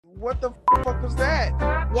What the fuck was that?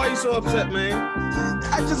 Why you so upset, man?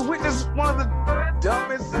 I just witnessed one of the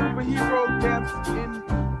dumbest superhero deaths in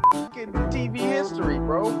fucking TV history,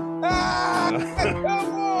 bro. Come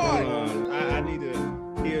on! I need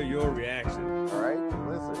to hear your reaction. All right,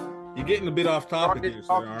 listen. You're getting a bit off topic here,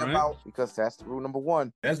 sir. All right, because that's rule number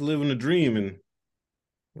one. That's living the dream in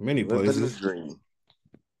many places. Living the dream.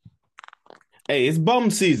 Hey, it's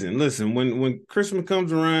bum season. Listen, when Christmas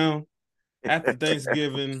comes around after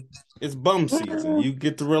Thanksgiving, it's bum season. You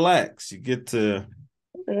get to relax. You get to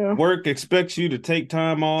work expects you to take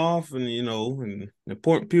time off, and and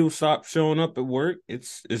important people stop showing up at work.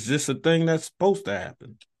 It's just a thing that's supposed to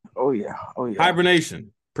happen. Oh yeah.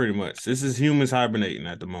 Hibernation, pretty much. This is humans hibernating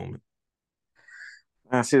at the moment.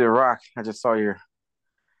 I see The Rock. I just saw your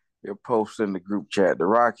post in the group chat. The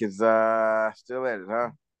Rock is still at it,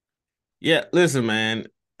 huh? Yeah, listen, man.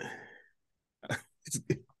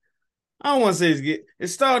 I don't want to say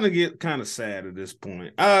it's starting to get kind of sad at this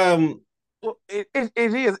point. Well, it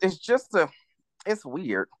is. It's just it's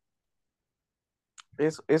weird.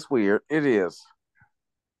 It's weird. It is.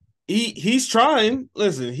 He's trying.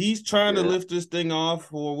 Listen, he's trying to lift this thing off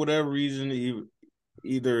for whatever reason,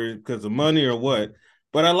 either because of money or what.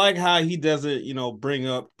 But I like how he doesn't, bring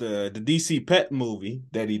up the DC Pet movie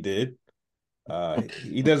that he did.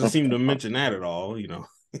 He doesn't seem to mention that at all.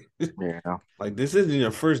 Yeah. Like, this isn't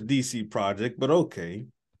your first DC project, but okay.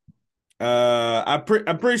 I'm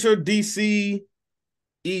pretty sure DC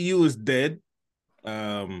EU is dead.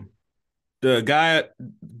 The guy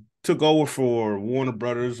took over for Warner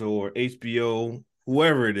Brothers or HBO,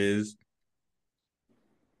 whoever it is.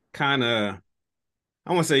 Kind of,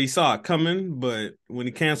 I want to say he saw it coming, but when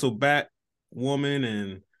he canceled Batwoman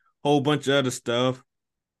and a whole bunch of other stuff,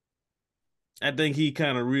 I think he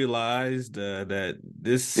kind of realized that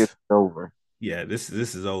it's over. Yeah, this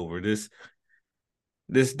is over. This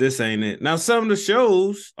ain't it. Now, some of the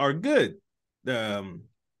shows are good.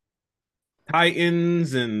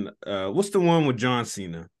 Titans and what's the one with John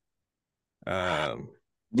Cena?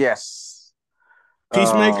 Yes.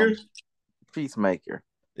 Peacemaker. Peacemaker.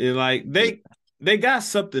 Like they got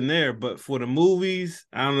something there, but for the movies,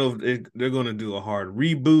 I don't know if they're gonna do a hard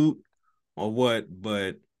reboot or what.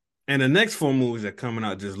 But and the next 4 movies that are coming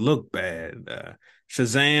out just look bad.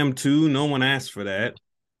 Shazam 2, no one asked for that.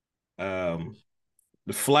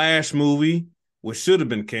 The Flash movie, which should have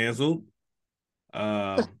been canceled.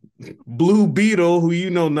 Blue Beetle, who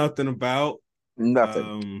you know nothing about.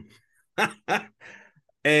 Nothing.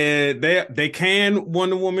 And they can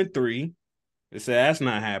Wonder Woman 3. They said that's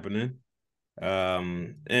not happening.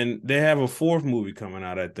 And they have a 4th movie coming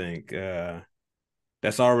out, I think.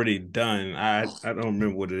 That's already done. I don't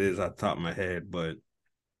remember what it is off the top of my head, but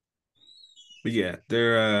yeah,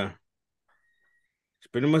 they're it's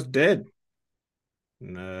pretty much dead.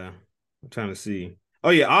 And I'm trying to see. Oh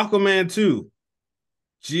yeah, Aquaman 2.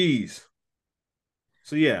 Jeez.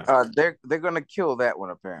 So yeah. They're gonna kill that one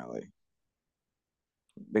apparently.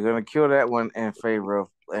 They're gonna kill that one in favor of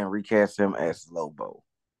and recast him as Lobo.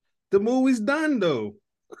 The movie's done though.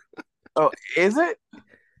 Oh, is it?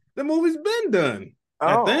 The movie's been done.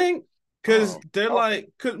 I think. Because they're like,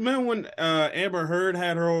 remember when Amber Heard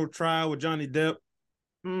had her whole trial with Johnny Depp?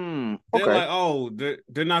 They're like,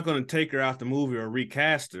 they're not going to take her out the movie or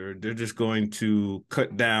recast her. They're just going to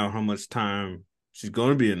cut down how much time she's going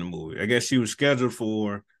to be in the movie. I guess she was scheduled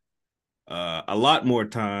for a lot more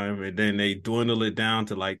time, and then they dwindle it down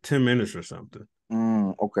to like 10 minutes or something.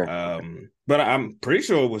 But I'm pretty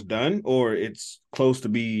sure it was done, or it's close to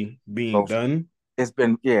being done. It's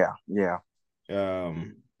been, yeah.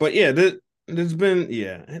 But yeah, there's been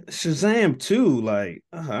Shazam 2. Like,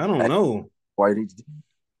 I don't know why did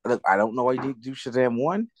look. I don't know why you need to do Shazam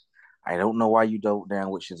 1. I don't know why you doubled down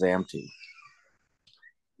with Shazam 2.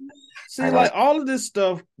 See, like all of this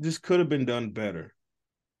stuff just could have been done better.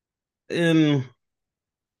 And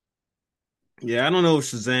yeah, I don't know if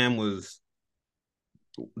Shazam was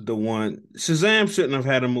the one. Shazam shouldn't have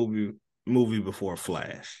had a movie before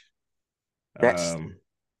Flash. That's dumb.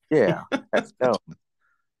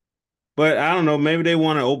 But I don't know. Maybe they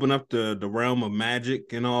want to open up the realm of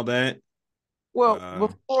magic and all that. Well,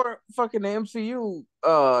 before fucking the MCU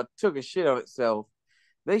took a shit on itself,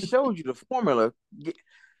 they showed you the formula.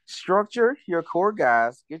 Structure your core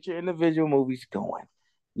guys, get your individual movies going.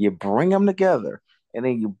 You bring them together, and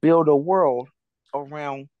then you build a world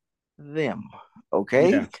around them. Okay?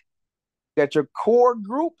 Yeah. Got your core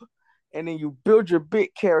group, and then you build your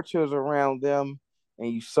big characters around them,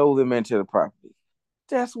 and you sew them into the property.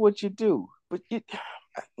 That's what you do. But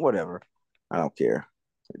whatever. I don't care.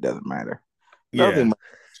 It doesn't matter. Yeah.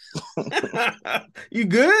 You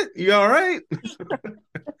good? You all right?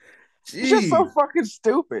 It's just so Jeez. fucking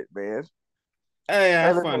stupid, man. Hey, I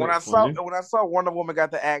And listen, find it funny. when I saw Wonder Woman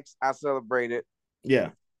got the axe, I celebrated. Yeah.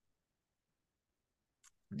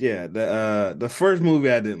 Yeah. The first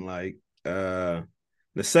movie I didn't like. The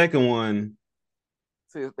second one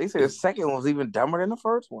See, they say the is second one was even dumber than the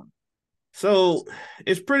first one. so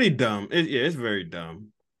it's pretty dumb. Yeah, it's very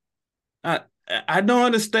dumb. I I don't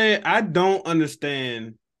understand. I don't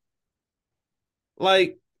understand.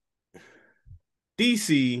 Like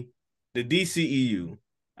DC, the DCEU.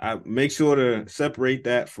 I make sure to separate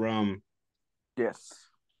that from Yes.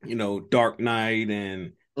 Dark Knight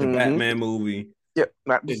and the Mm-hmm. Batman movie, Yep.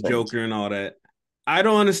 Not the the same. Joker and all that. I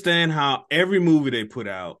don't understand how every movie they put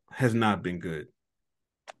out has not been good.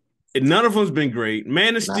 None of them's been great.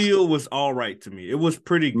 Man of Not Steel was all right to me. It was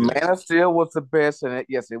pretty good. Man of Steel was the best, and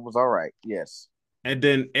yes, it was all right. Yes. And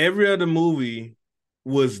then every other movie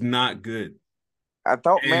was not good. I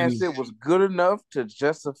thought Man of And Steel was good enough to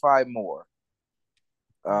justify more.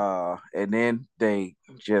 And then they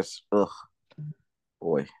just,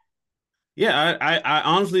 boy. yeah, I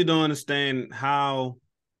honestly don't understand how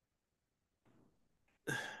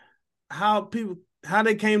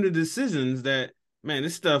they came to decisions that, man,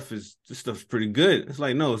 this stuff's pretty good. It's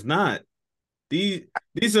like, no, it's not. These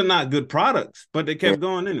are not good products, but they Yeah. kept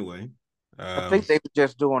going anyway. I think they were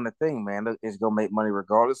just doing the thing, man. It's gonna make money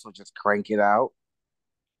regardless, so just crank it out.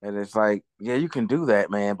 And it's like, yeah, you can do that,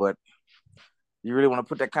 man, but you really want to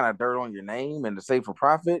put that kind of dirt on your name and to say for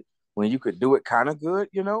profit when you could do it kind of good,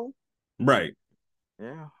 you know? Right.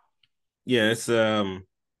 Yeah. Yeah,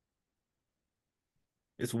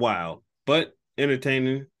 it's wild, but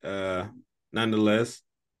entertaining, nonetheless.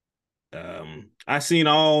 I've seen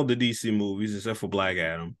all the DC movies except for Black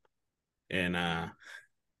Adam, and I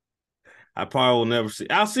probably will never see.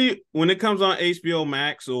 I'll see it when it comes on HBO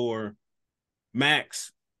Max or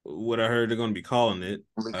Max, what I heard they're going to be calling it.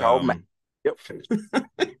 We call Mac. Yep.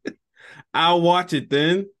 I'll watch it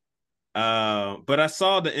then. But I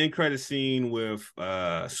saw the end credit scene with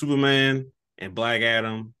Superman and Black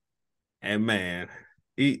Adam, and man,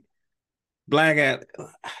 he Black Adam.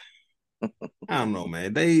 I don't know,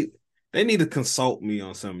 man. They need to consult me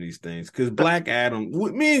on some of these things because Black Adam.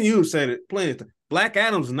 Me and you said it plenty of times. Black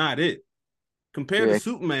Adam's not it compared to Yeah,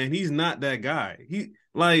 Superman. He's not that guy. He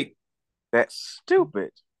like that's stupid.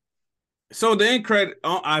 so the end credit.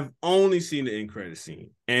 I've only seen the end credit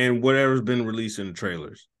scene and whatever's been released in the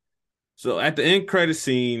trailers. So at the end credit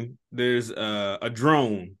scene, there's a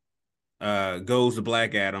drone goes to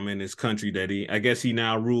Black Adam in his country that I guess he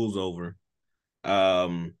now rules over.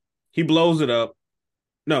 He blows it up.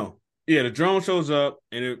 No, yeah, the drone shows up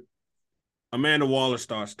and Amanda Waller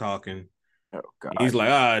starts talking. Oh He's God.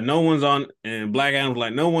 like, no one's on, and Black Adam's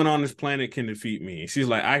like, no one on this planet can defeat me. And she's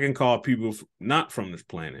like, I can call people not from this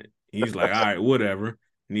planet. He's like, all right, whatever.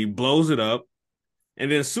 And he blows it up,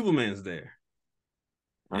 and then Superman's there,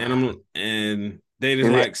 and they just Is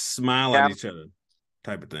it like smile at Cavill? each other,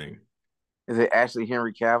 type of thing. Is it actually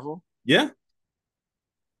Henry Cavill? Yeah,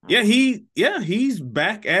 he's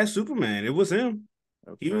back as Superman. It was him.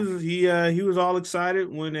 Okay. He was all excited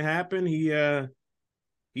when it happened. He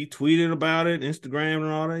tweeted about it, Instagram and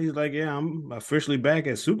all that. He's like, yeah, I'm officially back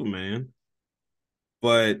as Superman.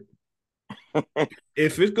 But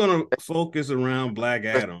if it's gonna focus around Black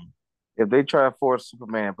Adam, If they try to force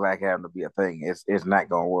Superman and Black Adam to be a thing, it's not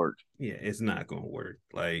gonna work. yeah, it's not gonna work.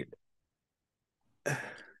 Like, Yeah.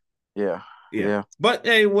 yeah. Yeah. But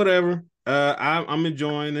hey, whatever. I'm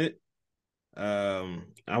enjoying it.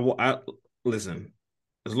 I listen.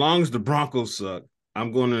 As long as the Broncos suck,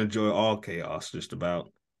 I'm going to enjoy all chaos, just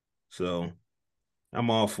about. So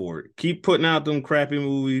I'm all for it. Keep putting out them crappy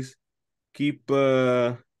movies. Keep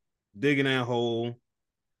digging that hole.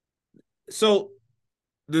 So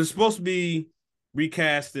there's supposed to be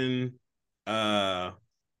recasting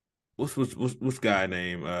what's guy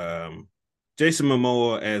name? Jason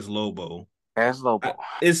Momoa as Lobo. As Lobo.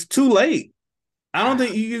 It's too late. I don't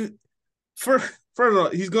think you can first of all,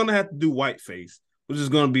 he's gonna have to do whiteface, which is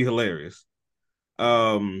gonna be hilarious.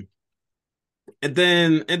 Um and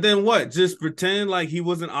then what? Just pretend like he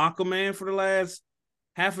wasn't Aquaman for the last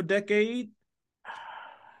half a decade?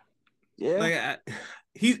 Yeah. Like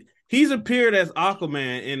he's appeared as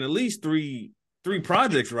Aquaman in at least three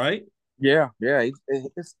projects, right? Yeah. Yeah.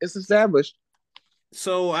 It's established.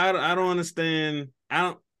 So I don't understand. I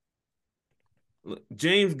don't look,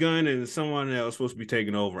 James Gunn and someone else supposed to be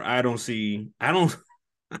taking over. I don't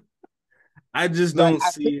I just Like don't I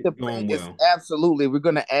think see the it plan going is well. absolutely we're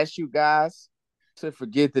gonna ask you guys to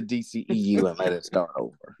forget the DCEU and let it start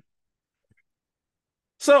over.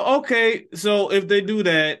 So okay, so if they do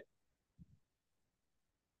that,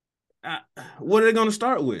 what are they going to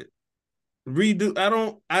start with? redo. I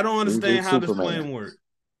don't Redo understand how this Superman. plan works.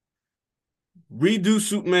 Redo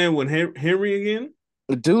Superman with Henry again.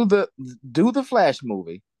 Do the do the Flash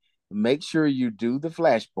movie. Make sure you do the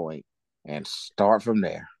Flashpoint and start from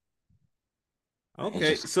there. And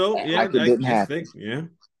Okay, just so act yeah, like it I didn't guess happen. they yeah,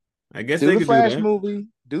 I guess Do they the could do Flash that. movie.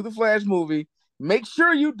 Do the Flash movie. Make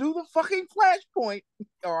sure you do the fucking Flashpoint.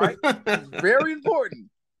 All right. It's very important.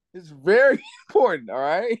 It's very important. All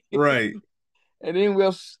right. Right. And then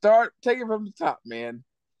we'll start taking from the top, man.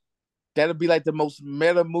 That'll be like the most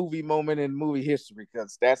meta movie moment in movie history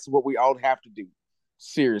because that's what we all have to do.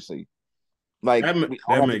 Seriously. Like we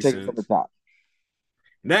all That have to makes take it from the sense. top.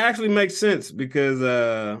 That actually makes sense because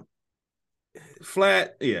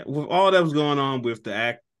Flat, yeah, with all that was going on with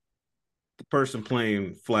the person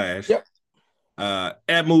playing Flash, Yep.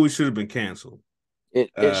 that movie should have been canceled. It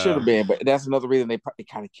should have Uh, been, but that's another reason they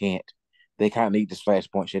kind of can't. They kind of need this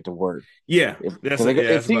Flashpoint shit to work yeah, because it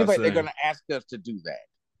that's seems about to like they're say. gonna ask us to do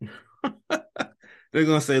that. They're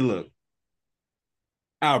gonna say, "Look,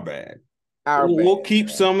 our bad. Our We'll bad, keep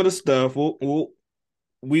man. some of the stuff.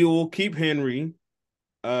 We will keep Henry.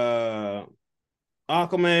 Uh,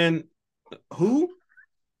 Aquaman. Who?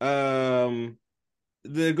 Um,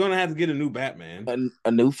 they're gonna have to get a new Batman,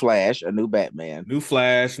 A new Flash, a new Batman. new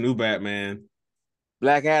Flash, new Batman.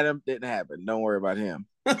 Black Adam didn't happen. Don't worry about him.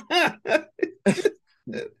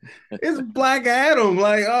 It's Black Adam.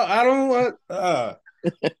 Like, I don't want.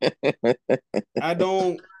 I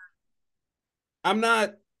don't. I'm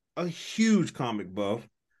not a huge comic buff,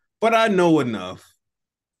 but I know enough,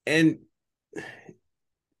 and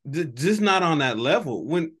just not on that level.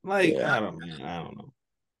 When like, Yeah, I don't know,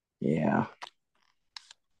 yeah.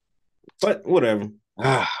 but whatever.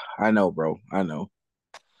 I know, bro. I know.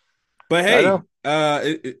 But I know.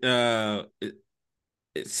 hey,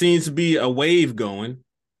 it seems to be a wave going.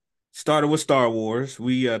 Started with Star Wars.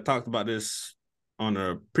 We talked about this on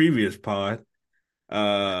a previous pod.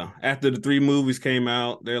 After the three movies came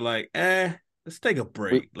out, they're like, let's take a We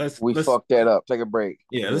break. we Let's fucked that up. Take a break.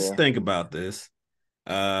 yeah, let's Yeah. think about this.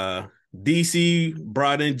 Uh DC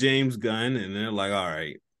brought in James Gunn and they're like, all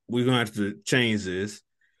right, we're gonna have to change this.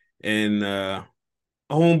 And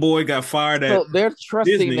homeboy got fired at So they're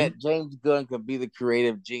trusting Disney. that James Gunn could be the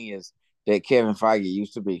creative genius that Kevin Feige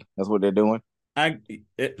used to be. That's what they're doing. I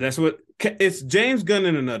that's what it's James Gunn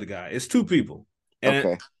and another guy. It's two people. And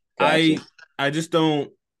Okay, gotcha. I just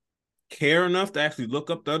don't care enough to actually look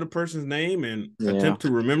up the other person's name and Yeah. attempt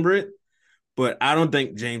to remember it. But I don't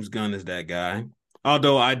think James Gunn is that guy.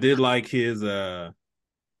 Although I did like his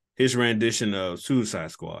rendition of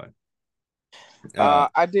Suicide Squad.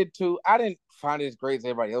 I did too. I didn't find it as great as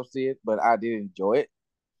everybody else did, but I did enjoy it.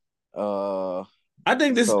 Uh, I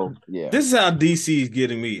think so yeah. this is how DC is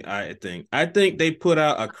getting me. I think they put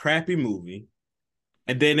out a crappy movie,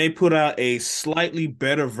 and then they put out a slightly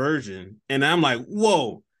better version, and I'm like,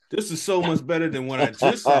 whoa, this is so much better than what I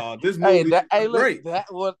just saw. This Hey, movie is look, great that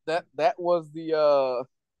was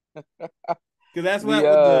because that's the what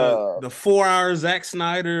with the 4 hour Zack yeah,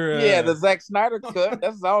 Snyder. the Zack Snyder cut.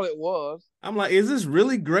 That's all it was. I'm like, is this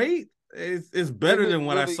really great? It's Is better it than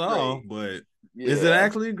what I really saw, great? but is it Yeah.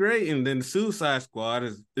 actually great? And then Suicide Squad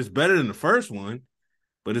is better than the first one,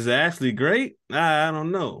 but is it actually great? I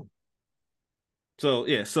don't know. So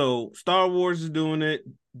yeah, so Star Wars is doing it,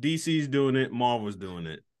 DC's doing it, Marvel's doing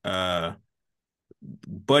it.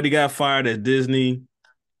 Buddy got fired at Disney.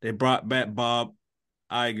 They brought back Bob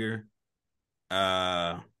Iger.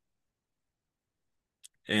 Uh,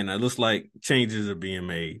 and it looks like changes are being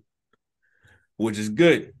made, which is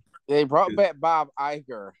good. They brought back Bob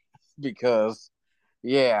Iger because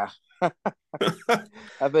yeah, I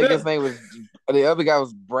think his name was the other guy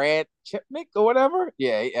was Brad Chipnick or whatever.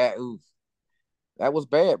 Yeah, yeah, oof. That was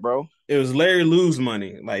bad, bro. It was Larry lose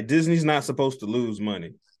money. Like Disney's not supposed to lose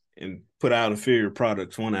money and put out inferior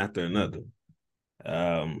products one after another.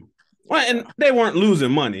 Well, Yeah, and they weren't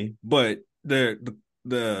losing money, but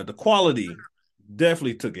the quality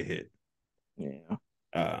definitely took a hit.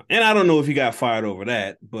 yeah. And I don't know if he got fired over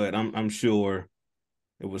that, but I'm sure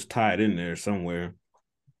it was tied in there somewhere.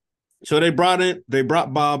 So they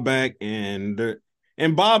brought Bob back, and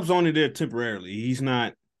Bob's only there temporarily. He's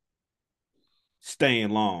not staying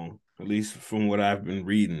long, at least from what I've been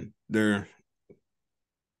reading. They're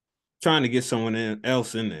trying to get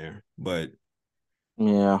else in there, but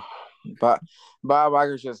Yeah, but Bob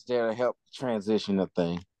Iger's just there to help transition the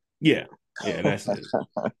thing. yeah, yeah, that's it.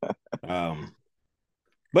 Um,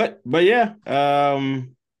 but yeah,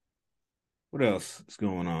 what else is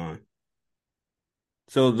going on?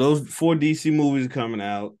 So those four DC movies are coming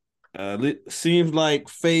out. It seems like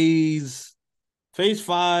Phase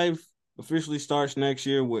Five officially starts next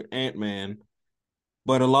year with Ant-Man,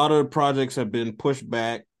 but a lot of the projects have been pushed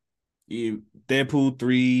back. Deadpool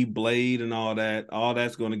 3, Blade, and all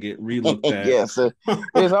that's going to get relooked at. Yes,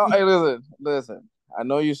 it's all. Hey, listen. I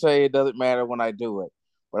know you say it doesn't matter when I do it,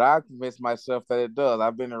 but I convinced myself that it does.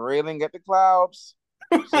 I've been railing at the clouds.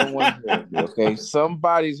 Someone's hearing me, okay?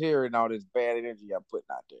 Somebody's hearing all this bad energy I'm putting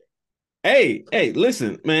out there. Hey,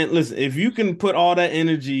 listen, man, listen. If you can put all that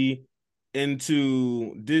energy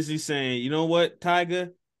into Disney saying, you know what,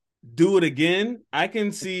 Tiger, do it again, I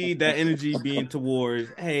can see that energy being towards,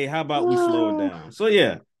 hey, how about we slow it down? So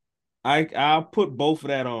yeah, I'll put both of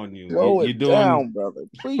that on you. Slow You're it doing. down, brother.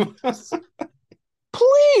 Please.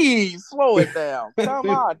 Please slow it down. Come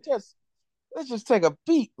on. Let's just take a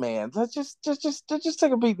beat, man. Let's just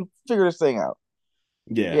take a beat and figure this thing out.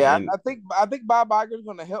 Yeah, Yeah, and I think Bob Iger's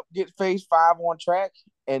gonna help get phase 5 on track.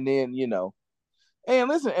 And then, and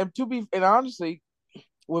listen, and honestly,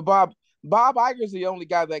 with Bob Iger's the only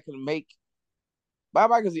guy that can make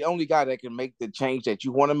Bob Iger's the only guy that can make the change that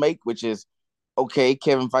you want to make, which is okay,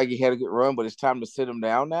 Kevin Feige had a good run, but it's time to sit him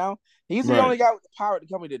down now. He's the right. only guy with the power to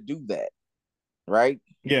come in to do that, right?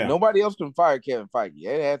 Yeah. Nobody else can fire Kevin Feige.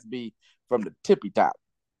 It has to be from the tippy top.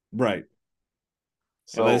 Right.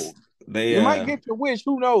 So Unless they you might get your wish.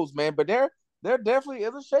 Who knows, man? But there definitely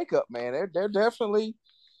is a shakeup, man. They're definitely,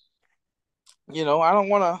 I don't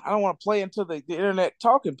wanna play into the internet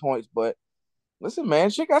talking points, but listen, man,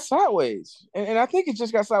 shit got sideways. And I think it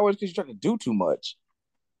just got sideways because you're trying to do too much.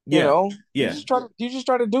 You yeah. know, Yeah. you just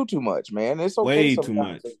try to do too much, man. It's okay Way too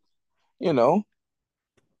sometimes, much. you know.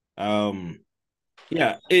 Um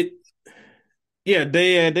yeah, they've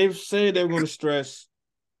said they're going to stress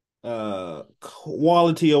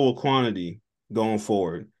quality over quantity going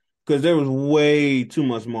forward because there was way too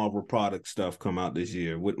much Marvel product stuff come out this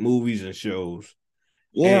year with movies and shows,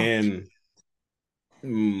 Yeah. and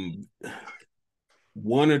mm,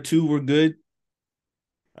 one or two were good.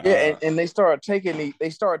 Yeah, and they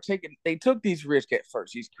took these risks at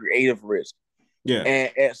first, these creative risks. Yeah,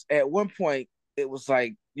 And at one point it was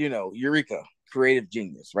like, Eureka, creative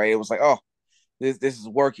genius, right? It was like, oh, this is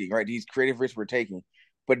working, right? These creative risks we're taking.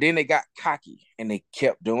 But then they got cocky and they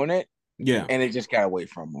kept doing it, yeah, and it just got away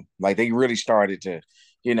from them. Like they really started to,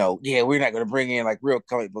 yeah, we're not gonna bring in like real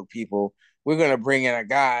comic book people. We're gonna bring in a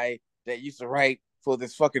guy that used to write for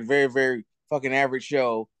this fucking very, very fucking average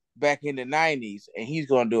show back in the 90s, and he's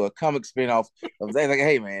gonna do a comic spinoff of that. Like,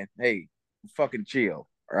 hey man, hey, fucking chill,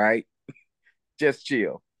 all right? Just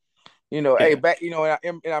chill. Hey, yeah, back, in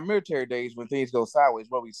our military days when things go sideways,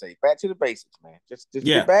 what we say? Back to the basics, man. Just get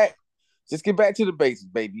yeah, back. Just get back to the basics,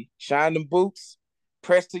 baby. Shine them boots,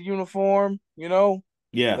 press the uniform,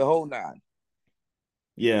 yeah, the whole nine.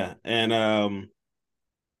 yeah, and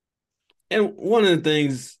one of the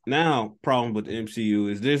things now problem with the MCU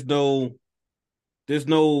is there's no there's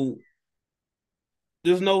no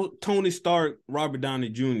Tony Stark, Robert Downey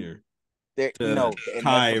Jr. No, to and that's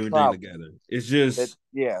tie the everything problem. together. It's That just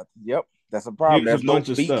Yeah, yep, that's a problem. here's a There's no bunch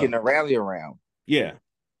of beacon stuff. to rally around. Yeah.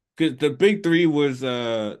 Because the big three was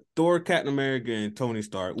Thor, Captain America, and Tony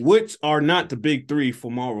Stark, which are not the big three for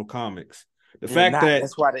Marvel Comics. The They're fact not. that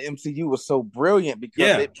That's why the MCU was so brilliant because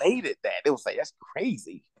yeah, it made it that. It was like that's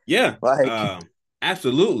crazy. yeah, Like,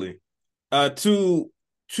 absolutely. To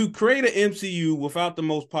create an MCU without the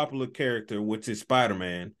most popular character, which is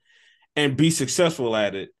Spider-Man, and be successful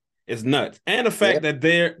at it is nuts. And the yeah, fact that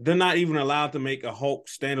they're not even allowed to make a Hulk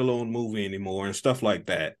standalone movie anymore and stuff like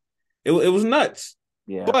that. It was nuts.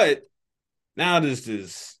 yeah. But now there's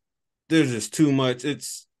just too much.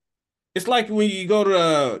 It's like when you go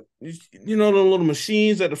to the little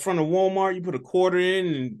machines at the front of Walmart, you put a quarter in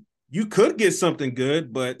and you could get something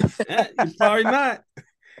good, but you're probably not.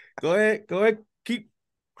 Go ahead, keep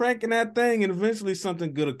cranking that thing, and eventually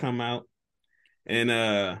something good will come out.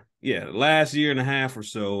 And yeah, last year and a half or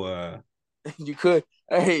so, You could,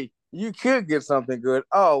 hey, you could get something good.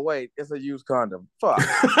 Oh wait, it's a used condom. Fuck.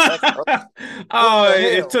 That's what oh, the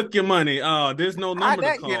it hell? took your money. Oh, there's no How'd number to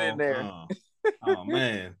that get in call. there? Oh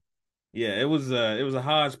man. Yeah, it was a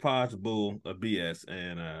hodgepodge bull of BS,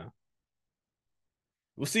 and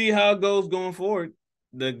we'll see how it goes going forward.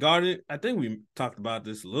 The Guardian, I think we talked about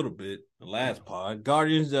this a little bit the last pod.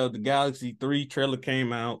 Guardians of the Galaxy 3 trailer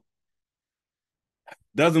came out.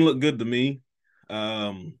 Doesn't look good to me.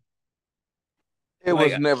 Um, It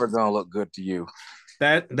like was never gonna look good to you.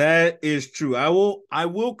 that is true. I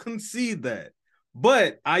will concede that.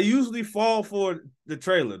 But I usually fall for the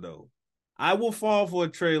trailer though. I will fall for a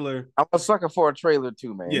trailer. I'm a sucker for a trailer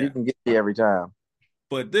too, man. You Yeah. can get me every time.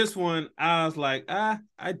 But this one, I was like, I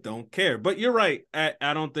don't care. But you're right.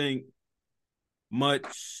 I don't think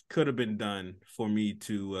much could have been done for me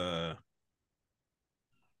to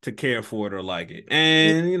to care for it or like it.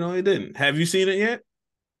 And it didn't. Have you seen it yet?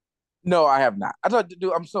 No, I have not. I thought,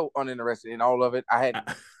 dude, I'm so uninterested in all of it. I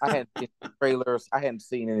hadn't seen trailers. I hadn't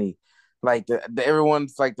seen any, like the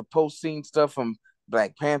everyone's like the post scene stuff from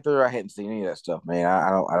Black Panther. I hadn't seen any of that stuff, man. I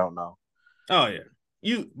don't know. Oh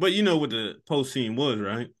yeah. But you know what the post scene was,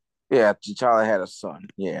 right? Yeah, T'Challa had a son.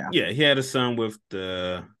 Yeah. Yeah, he had a son with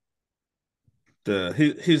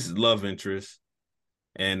his love interest,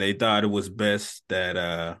 and they thought it was best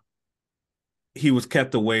that he was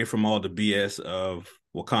kept away from all the BS of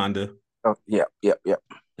Wakanda. Oh, yep. Uh,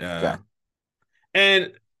 Got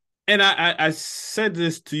and I said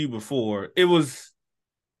this to you before. It was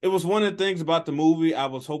one of the things about the movie I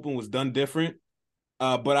was hoping was done different.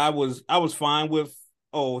 But I was fine with,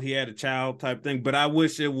 oh, he had a child type thing. But I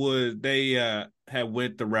wish they had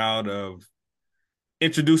went the route of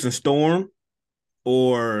introducing Storm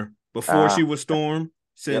or before she was Storm, yep.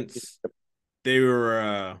 since they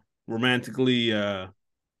were romantically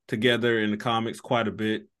together in the comics quite a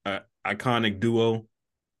bit, iconic duo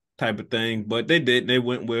type of thing. But they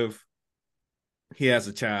went with, he has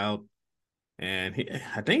a child, and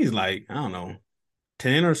I think he's like, I don't know,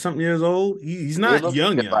 10 or something years old. He's It not looks like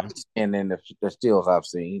young. and then the stills I've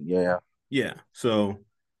seen. Yeah. Yeah. So,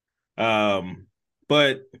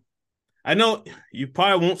 but I know you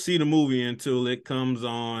probably won't see the movie until it comes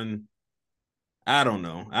on. I don't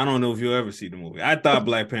know. I don't know if you'll ever see the movie. I thought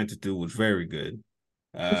Black Panther 2 was very good.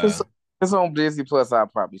 If it's on Disney Plus, I'll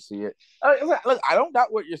probably see it. Look, I don't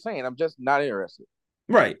doubt what you're saying. I'm just not interested.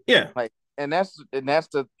 Right. Yeah. Like, and that's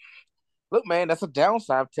the look, man. That's a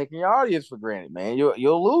downside of taking your audience for granted, man.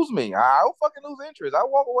 You'll lose me. I'll fucking lose interest.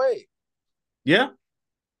 I'll walk away. Yeah.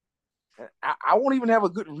 I won't even have a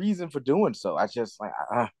good reason for doing so. I just like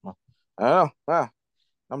I don't know.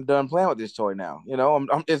 I'm done playing with this toy now.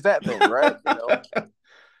 It's that thing, right?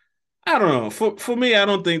 I don't know. For me, I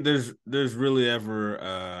don't think there's really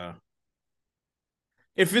ever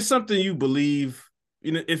if it's something you believe,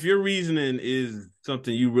 if your reasoning is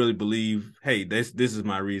something you really believe, hey, this is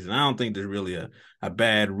my reason. I don't think there's really a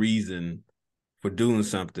bad reason for doing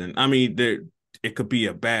something. I mean, it could be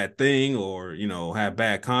a bad thing or have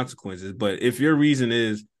bad consequences. But if your reason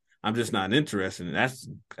is, I'm just not interested, that's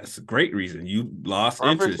a great reason. You lost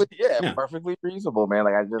Perfectly, interest. yeah, Yeah. perfectly reasonable, man.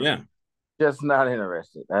 Like I Yeah. just not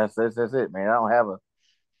interested. That's it, man. I don't have a.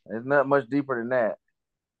 It's not much deeper than that.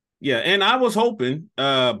 Yeah, and I was hoping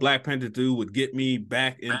Black Panther 2 would get me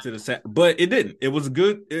back into the set, but it didn't. It was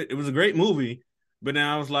good. It was a great movie, but then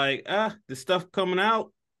I was like, the stuff coming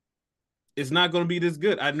out, it's not going to be this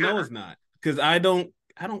good. I know it's not, because I don't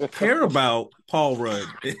care about Paul Rudd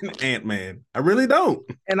and Ant-Man. I really don't.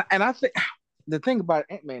 And I think the thing about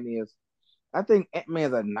Ant-Man is, I think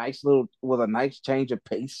Ant-Man was a nice change of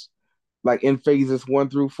pace, like in phases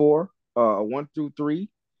 1 through 4, 1 through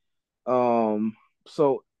 3. Um,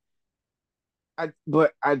 so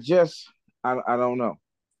but I don't know.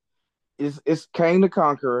 It's Kang the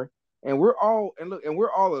Conqueror, and we're all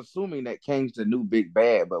assuming that Kang's the new big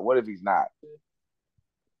bad. But what if he's not?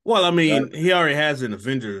 Well, I Right? mean, he already has an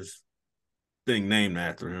Avengers thing named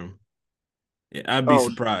after him. Yeah, I'd be Oh,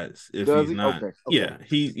 surprised if does he's he? not.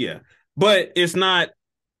 Okay. Yeah, but it's not.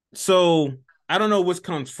 So I don't know which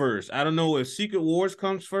comes first. I don't know if Secret Wars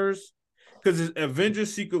comes first, because it's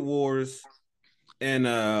Avengers Secret Wars and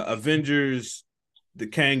Avengers the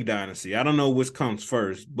Kang Dynasty. I don't know which comes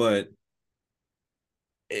first, but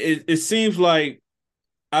it seems like,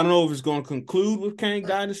 I don't know if it's going to conclude with Kang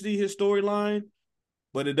Dynasty, his storyline,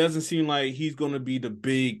 but it doesn't seem like he's going to be the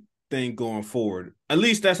big thing going forward. At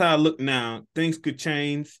least that's how I look now. Things could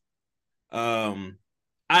change. I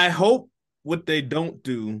hope what they don't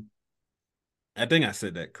do, I think I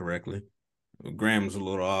said that correctly. Graham's a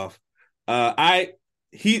little off.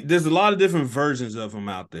 There's a lot of different versions of him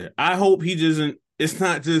out there. I hope he doesn't. It's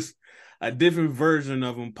not just a different version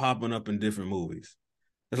of him popping up in different movies.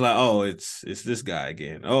 It's like, oh, it's this guy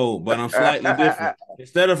again. Oh, but I'm slightly different.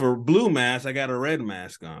 Instead of a blue mask, I got a red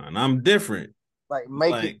mask on. I'm different. Like make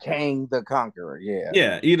it Like, Kang the Conqueror. Yeah.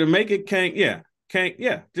 yeah, either make it Kang, yeah,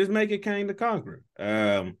 just make it Kang the Conqueror.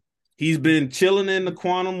 He's been chilling in the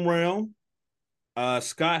quantum realm.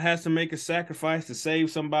 Scott has to make a sacrifice to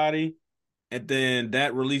save somebody, and then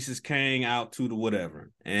that releases Kang out to the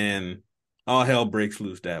whatever, and all hell breaks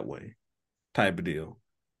loose that way, type of deal.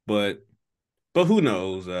 But who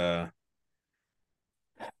knows? I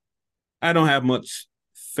don't have much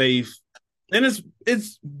faith, and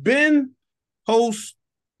it's been post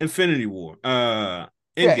Infinity War, Yeah,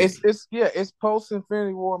 Endgame. it's post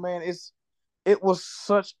Infinity War, man. It was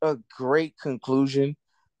such a great conclusion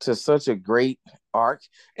to such a great arc.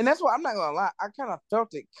 And that's why I'm not gonna lie, I kind of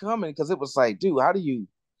felt it coming because it was like, dude, how do you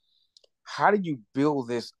how do you build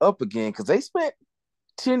this up again? Because they spent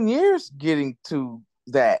 10 years getting to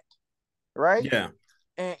that, right? Yeah.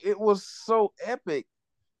 And it was so epic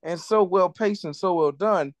and so well paced and so well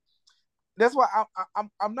done. That's why I'm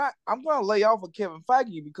going to lay off of Kevin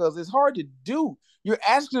Feige because it's hard to do. You're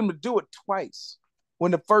asking him to do it twice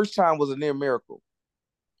when the first time was a near miracle.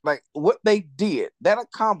 Like what they did, that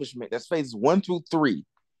accomplishment, that's phases 1 through 3,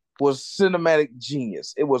 was cinematic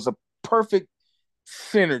genius. It was a perfect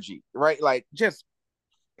synergy, right? Like just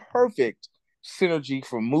perfect synergy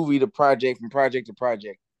from movie to project, from project to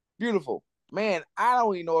project. Beautiful. Man, I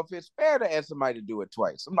don't even know if it's fair to ask somebody to do it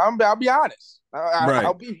twice. I'll be honest. Right.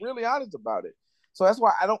 I'll be really honest about it. So that's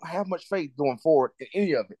why I don't have much faith going forward in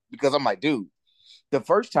any of it because I'm like, dude, the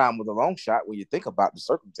first time was a long shot when you think about the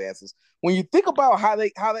circumstances. When you think about how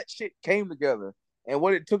that shit came together and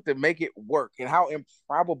what it took to make it work and how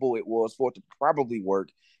improbable it was for it to probably work,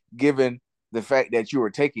 given the fact that you were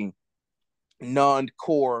taking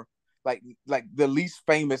non-core, like the least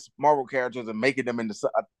famous Marvel characters and making them into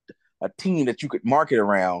a team that you could market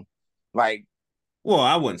around. Like, well,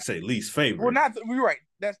 I wouldn't say least well, favorite. not you're right.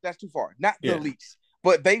 That's too far. Not the Yeah. least,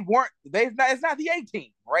 but they weren't. They've not. It's not the A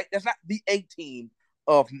team, right? That's not the A team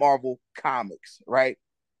of Marvel Comics, right?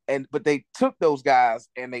 But they took those guys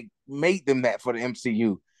and they made them that for the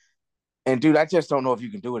MCU. And dude, I just don't know if you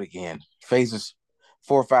can do it again. Phases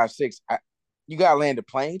 4, 5, 6. You gotta land the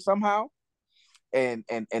plane somehow, and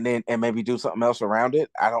then maybe do something else around it.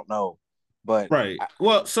 I don't know, but right.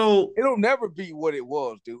 Well, so it'll never be what it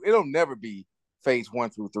was, dude. It'll never be phase 1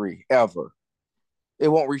 through 3 ever. It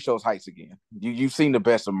won't reach those heights again. You've seen the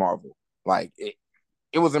best of Marvel. Like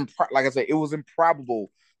it was like I said, it was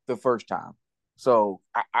improbable the first time. So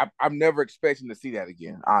I'm never expecting to see that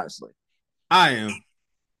again. Honestly, I am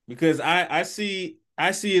because I see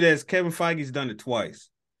it as Kevin Feige's done it twice.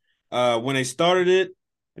 When they started it,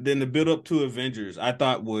 and then the build up to Avengers, I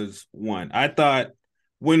thought was one. I thought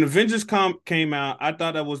when Avengers came out, I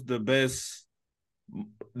thought that was the best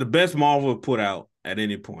Marvel put out at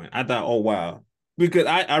any point. I thought, oh wow, because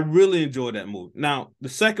I really enjoyed that movie. Now the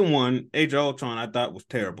second one, Age of Ultron, I thought was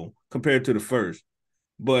terrible compared to the first,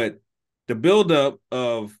 but the build up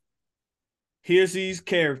of here's these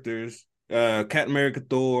characters, Captain America,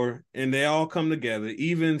 Thor, and they all come together.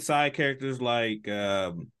 Even side characters like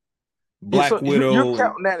yeah. Black So you're Widow.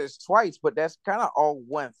 counting that as twice, but that's kind of all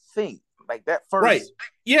one thing. Like that Right. first.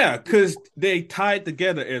 Yeah, because they tied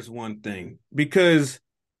together as one thing. Because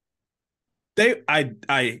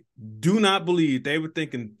I do not believe they were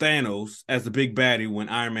thinking Thanos as the big baddie when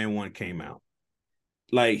Iron Man 1 came out.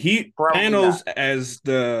 Like Probably Thanos not. as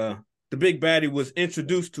the big baddie was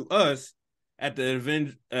introduced to us at the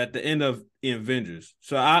end of the Avengers.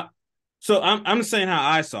 I'm just saying how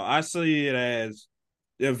I saw. I see it as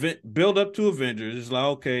the event build up to Avengers. It's like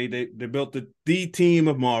okay, they built the team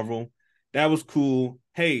of Marvel. That was cool.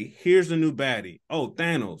 Hey, here's a new baddie. Oh,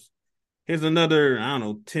 Thanos. Here's another, I don't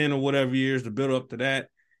know, 10 or whatever years to build up to that.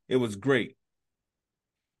 It was great.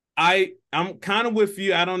 I'm kind of with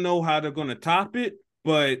you. I don't know how they're gonna top it,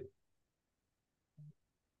 but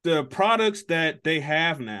the products that they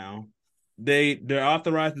have now, they're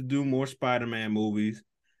authorized to do more Spider-Man movies,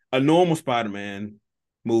 a normal Spider-Man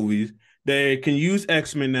movies. They can use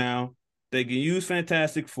X-Men now. They can use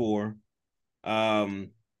Fantastic Four.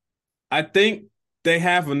 I think they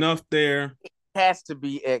have enough there. It has to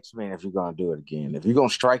be X-Men if you're gonna do it again. If you're gonna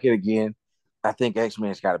strike it again, I think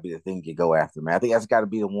X-Men's got to be the thing you go after, man. I think that's got to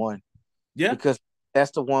be the one Yeah, because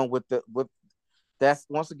that's the one with that's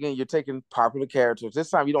once again you're taking popular characters. This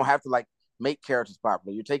time you don't have to like make characters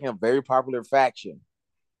popular. You're taking a very popular faction,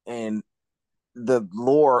 and the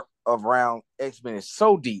lore around X-Men is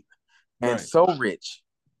so deep and right, so rich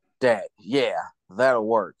that yeah, that'll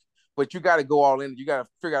work. But you got to go all in. You got to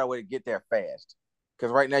figure out a way to get there fast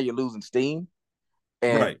because right now you're losing steam,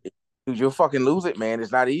 and right. you'll fucking lose it, man.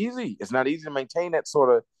 It's not easy. It's not easy to maintain that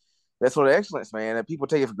sort of excellence, man. And people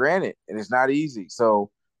take it for granted, and it's not easy.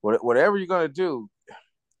 So whatever you're gonna do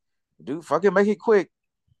fucking make it quick.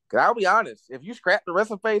 Cause I'll be honest, if you scrap the rest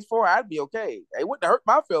of Phase 4, I'd be okay. It wouldn't hurt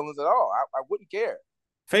my feelings at all. I wouldn't care.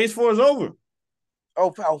 Phase 4 is over.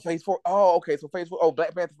 Oh, Phase 4. Oh, okay. So Phase 4. Oh,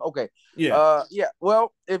 Black Panther. Okay. Yeah. Yeah.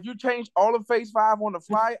 Well, if you change all of Phase 5 on the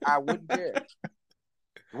fly, I wouldn't care.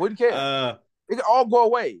 Wouldn't care. It could all go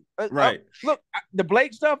away. Right. Look, the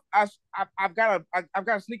Blade stuff. I've got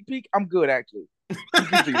a sneak peek. I'm good actually.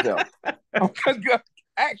 Keep to yourself. I'm good.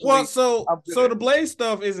 Well, Actually, so I'm so good. the Blaze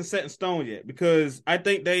stuff isn't set in stone yet because I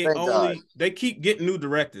think Thank God. they keep getting new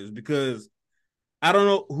directors because I don't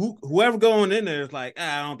know whoever going in there is like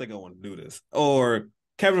I don't think I want to do this or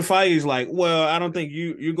Kevin Feige's like, well, I don't think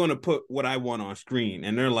you're going to put what I want on screen,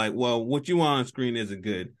 and they're like, well, what you want on screen isn't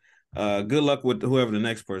good. Good luck with whoever the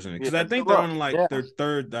next person is, because I Yeah, think good they're luck. on like Yeah. their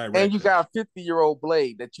third And you director. got a 50-year-old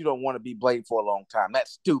Blade that you don't want to be Blade for a long time.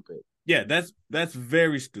 That's stupid. Yeah, that's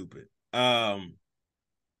very stupid.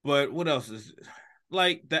 But what else is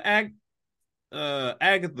like the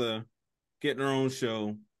Agatha getting her own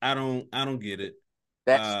show? I don't get it.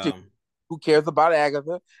 That's stupid. Who cares about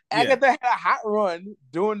Agatha? Yeah, Agatha had a hot run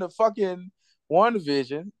doing the fucking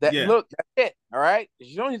WandaVision. That yeah, look, that's it. All right.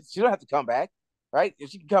 She don't have to come back. Right? If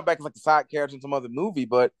she can come back as like a side character in some other movie,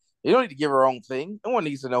 but you don't need to give her own thing. No one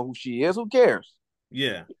needs to know who she is. Who cares?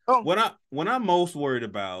 yeah. Oh, What I'm most worried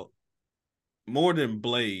about more than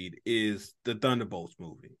Blade is the Thunderbolts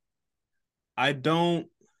movie. I don't.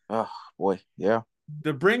 oh boy, yeah.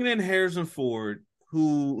 They're bringing in Harrison Ford,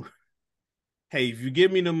 who, hey, if you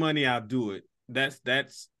give me the money, I'll do it. That's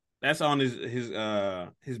on his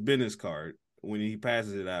business card when he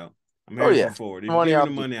passes it out. I'm Oh Harrison yeah. Ford. If you Money give me I'll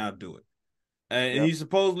the do. money, I'll do it. And Yep. he's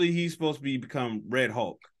supposed to become Red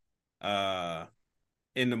Hulk, uh,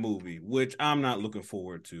 in the movie, which I'm not looking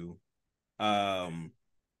forward to. Um,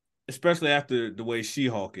 Especially after the way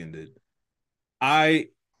She-Hulk ended. I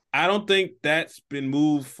I don't think that's been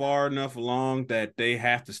moved far enough along that they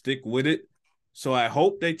have to stick with it. So I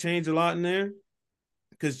hope they change a lot in there,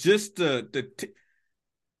 because just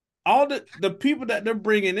all the people that they're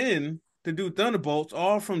bringing in to do Thunderbolts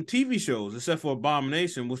all from TV shows, except for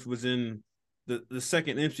Abomination, which was in the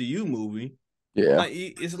second MCU movie. Yeah. Like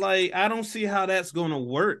it's like I don't see how that's going to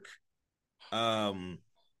work. Um,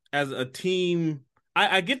 as a team,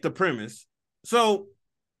 I get the premise. So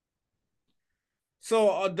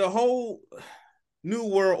the whole New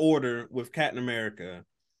World Order with Captain America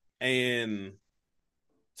and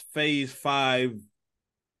Phase 5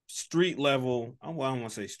 street level. Well, I don't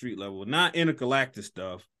want to say street level, not intergalactic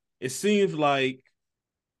stuff. It seems like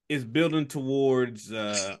it's building towards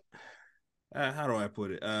how do I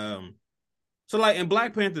put it? So like in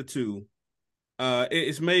Black Panther 2,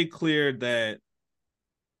 it's made clear that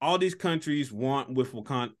all these countries want what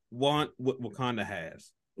Wakanda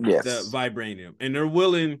has, the Yes. vibranium, and they're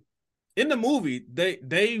willing. In the movie, they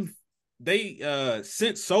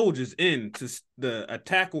sent soldiers in to the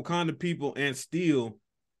attack Wakanda people and steal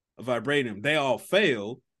a vibranium. They all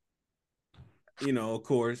failed, of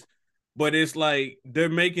course. But it's like they're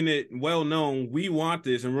making it well known. We want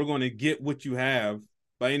this, and we're going to get what you have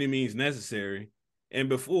by any means necessary. And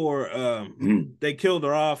before they killed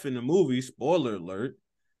her off in the movie, spoiler alert,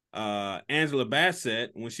 Angela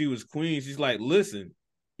Bassett, when she was queen, she's like, listen,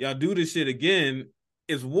 y'all do this shit again,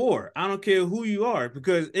 it's war. I don't care who you are.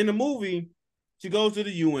 Because in the movie, she goes to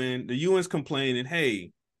the UN's complaining,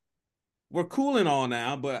 hey, we're cool and all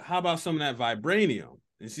now, but how about some of that vibranium?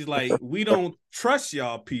 And she's like, we don't trust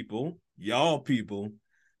y'all people,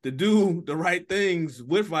 to do the right things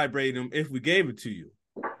with vibranium if we gave it to you.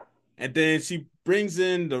 And then she brings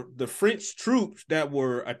in the French troops that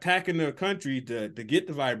were attacking their country to get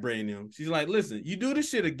the vibranium. She's like, listen, you do this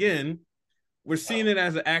shit again, we're seeing it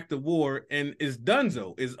as an act of war, and it's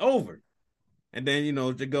donezo, it's over. And then,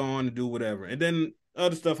 they go on to do whatever. And then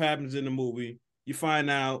other stuff happens in the movie. You find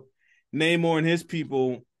out Namor and his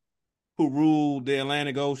people who rule the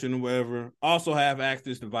Atlantic Ocean or whatever also have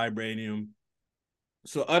access to vibranium.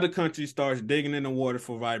 So other countries starts digging in the water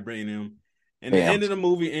for vibranium. And the Damn. end of the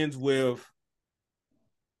movie ends with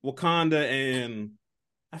Wakanda and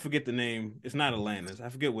I forget the name. It's not Atlantis. I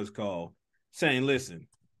forget what it's called. Saying, listen,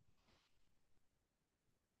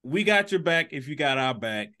 we got your back if you got our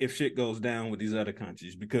back if shit goes down with these other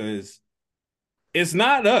countries, because it's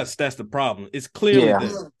not us that's the problem. It's clearly Yeah.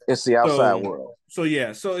 them. It's the outside So world. so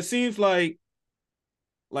yeah. So it seems like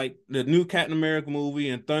the new Captain America movie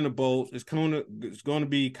and Thunderbolts is going to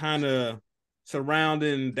be kind of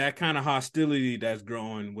surrounding that kind of hostility that's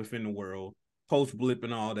growing within the world post blip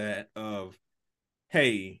and all that. Of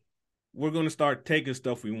hey, we're going to start taking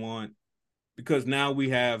stuff we want because now we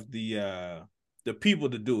have the people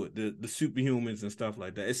to do it, the superhumans and stuff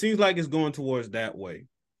like that. It seems like it's going towards that way,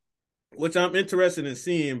 which I'm interested in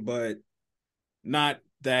seeing, but not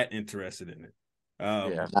that interested in it.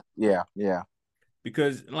 Yeah. Yeah. Yeah.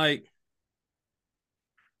 Because like,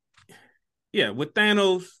 yeah, with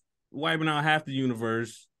Thanos wiping out half the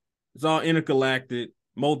universe, it's all intergalactic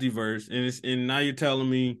multiverse, and now you're telling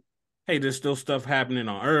me, hey, there's still stuff happening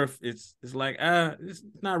on Earth. It's like it's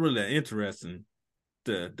not really that interesting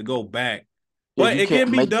to go back, Yeah, but you it can't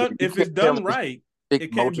can be make done it. You if it's can't tell done me right. big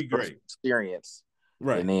It can be multiverse great, experience and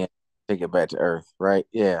right? then take it back to Earth, right?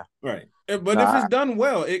 Yeah. Right. But No, if it's done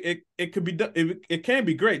well, it could be done. It can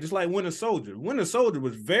be great. Just like Winter Soldier. Winter Soldier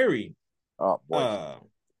was very oh boy.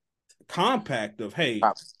 compact of, hey,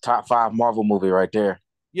 top 5 Marvel movie right there.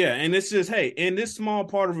 Yeah, and it's just, hey, in this small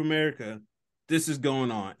part of America, this is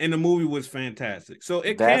going on. And the movie was fantastic. So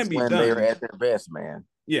it That's can be when they're done. at their best, man.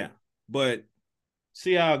 Yeah. But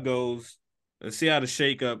see how it goes. See how the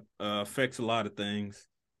shakeup affects a lot of things.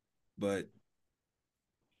 But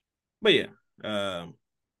yeah. I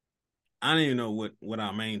don't even know what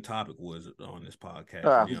our main topic was on this podcast,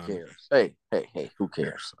 to be Who honest. cares? Hey, who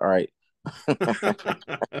cares? All right.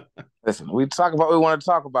 Listen, we talk about what we want to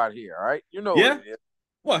talk about here, all right? You know what Yeah. it is.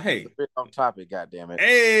 Well, hey. It's a bit off topic, goddamn it.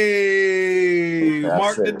 Hey, I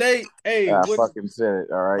mark said the it. date. Hey, I what fucking said it,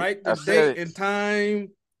 all right? write the I said date it. and time.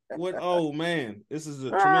 What oh man, this is a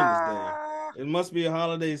tremendous day. Ah, It must be a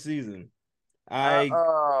holiday season. I,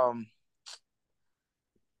 I um,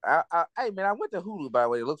 hey, man, I went to Hulu, by the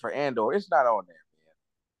way, to look for Andor. It's not on there, man.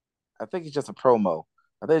 I think it's just a promo.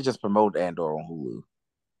 I think it's just promote Andor on Hulu.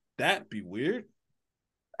 That'd be weird.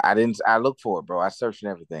 I looked for it, bro. I searched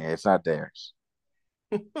and everything. It's not there.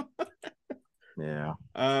 Yeah.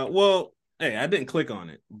 Well, hey, I didn't click on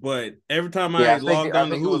it, but every time Yeah, I logged I on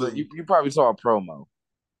to think it was Hulu, you probably saw a promo.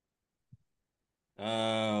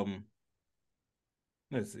 um,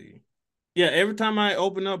 let's see. Yeah, every time I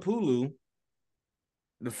open up Hulu,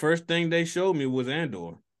 the first thing they showed me was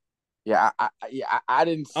Andor. Yeah, I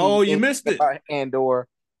didn't Oh, see you anything missed it. about Andor.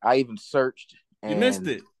 I even searched You missed and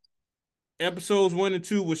it. Episodes 1 and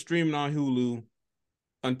 2 was streaming on Hulu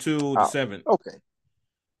until the 7th. okay.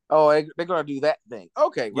 Oh, they're gonna do that thing.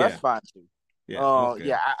 Okay, well Yeah. that's fine too. Yeah. Okay.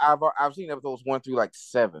 Yeah, I've seen episodes 1 through like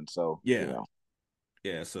 7, so you Yeah. know.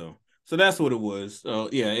 Yeah. So that's what it was. So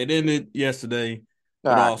yeah, it ended yesterday,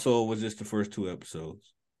 but Ah, also it was just the first 2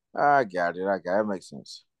 episodes. I got it. It. Makes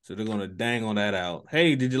sense. So they're gonna dangle that out.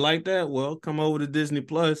 Hey, did you like that? Well, come over to Disney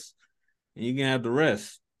Plus and you can have the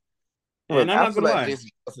rest. Look, And I'm I not feel gonna like lie.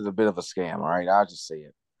 Disney Plus is a bit of a scam. All right, I'll just say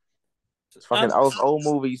it. It's fucking I, old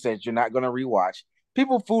movies that you're not gonna rewatch.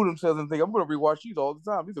 People fool themselves and think I'm gonna rewatch these all the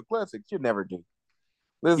time. These are classics. You never do.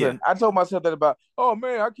 yeah. Listen, I told myself that about, oh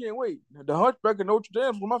man, I can't wait. The Hunchback of Notre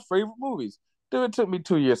Dame is one of my favorite movies. Dude, it took me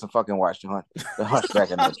 2 years to fucking watch the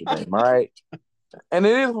Hunchback of Notre Dame, all right? And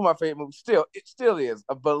it is one of my favorite movies. It still is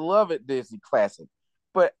a beloved Disney classic.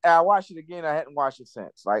 But I watched it again. I hadn't watched it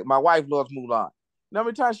since. Like my wife loves Mulan. You know how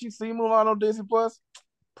many times she's seen Mulan on Disney Plus?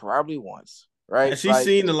 Probably once, right? Has she Like,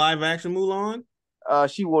 seen the live action Mulan?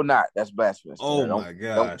 she will not. That's blasphemous to Oh her. my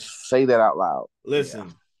Don't gosh. say that out loud. Yeah.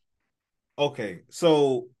 Listen. Okay,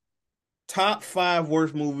 so top 5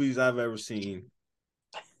 worst movies I've ever seen.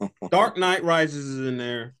 Dark Knight Rises is in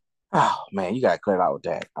there. Oh man, you gotta clear it out with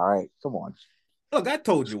that. All right, come on. Look, I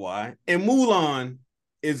told you why. And Mulan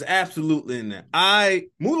is absolutely in there.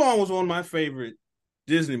 Mulan was one of my favorite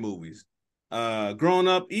Disney movies. Growing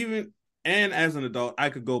up, even and as an adult, I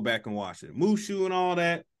could go back and watch it. Mushu and all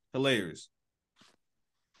that, hilarious.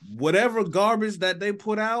 Whatever garbage that they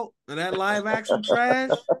put out, that live action trash,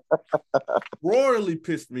 royally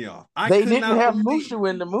pissed me off. I They could didn't not have believe Mushu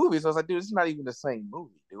in the movie, so I was like, dude, this is not even the same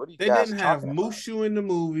movie. Dude, what are you they guys didn't have talking about? Mushu in the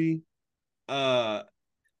movie. Uh,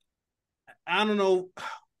 I don't know.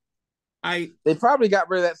 They probably got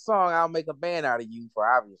rid of that song "I'll Make a Man Out of You" for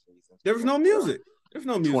obvious reasons. There was no music. There's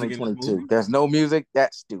no music in this 2022. movie. There's no music.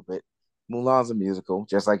 That's stupid. Mulan's a musical,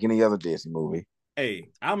 just like any other Disney movie. Hey,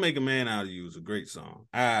 I'll Make a Man Out of You is a great song.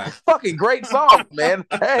 Fucking great song, man.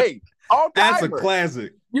 Hey, all That's a timer.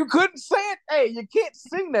 classic. You couldn't say it. Hey, you can't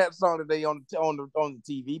sing that song today on the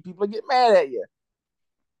TV. People get mad at you.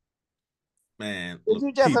 Man, Did look,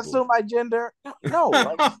 you just people. assume my gender? No,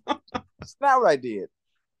 like, that's not what I did.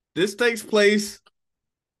 This takes place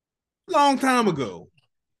a long time ago.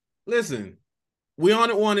 Listen, we on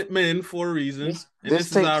it wanted men for a reason, and This this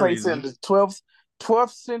is take our place in reason. the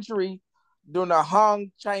 12th century during the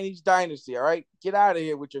Han Chinese dynasty. All right, get out of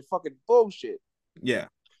here with your fucking bullshit. Yeah.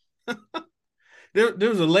 There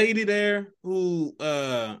was a lady there who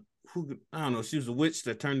I don't know, she was a witch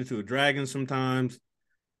that turned into a dragon sometimes.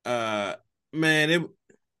 Man, it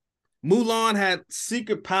Mulan had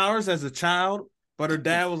secret powers as a child, but her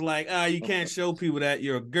dad was like, you can't show people that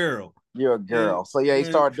you're a girl. You're a And girl. So yeah, he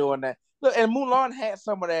started doing that. Look, and Mulan had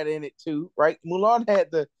some of that in it too, right? Mulan had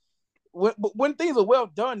when things are well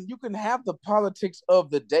done, you can have the politics of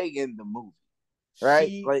the day in the movie,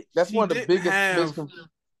 right? Like that's she one of the didn't biggest have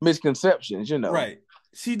misconceptions, you know. right.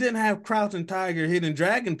 She didn't have crouching tiger, hidden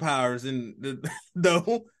dragon powers in the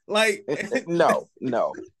though. Like No,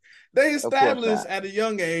 they of course established not. at a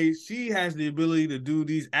young age, she has the ability to do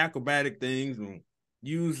these acrobatic things and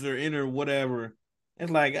use her inner whatever.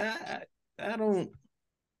 It's like I don't.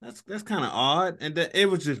 That's kind of odd, and it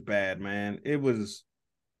was just bad, man. It was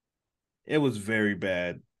very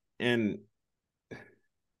bad, and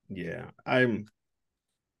Yeah,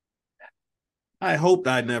 I hoped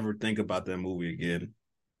I'd never think about that movie again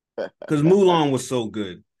because Mulan was so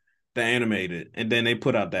good, the animated, and then they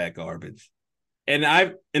put out that garbage. And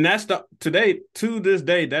that's the today to this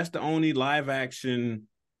day that's the only live action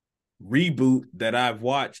reboot that I've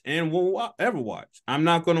watched and will ever watch. I'm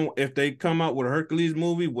not gonna if they come out with a Hercules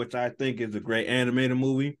movie, which I think is a great animated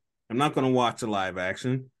movie. I'm not gonna watch a live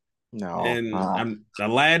action. No. And I'm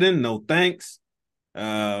Aladdin, no thanks.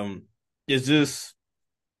 It's just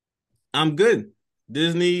I'm good.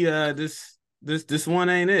 Disney, this one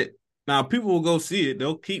ain't it. Now people will go see it.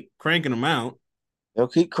 They'll keep cranking them out. They'll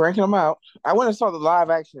keep cranking them out. I went and saw the live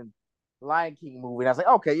action Lion King movie, and I was like,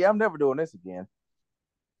 okay, yeah, I'm never doing this again.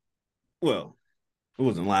 Well, it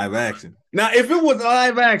wasn't live action. Now, if it was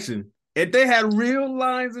live action, if they had real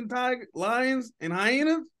lions and hyenas,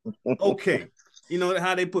 okay. You know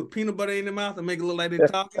how they put peanut butter in their mouth and make it look like they're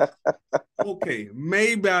talking? Okay,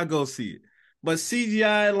 maybe I'll go see it. But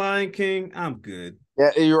CGI Lion King, I'm good.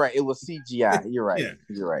 Yeah, you're right. It was CGI. You're right. Yeah.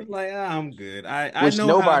 You're right. Like I'm good. I Which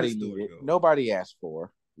know how the nobody story needed. goes. Nobody asked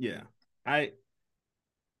for. Yeah. I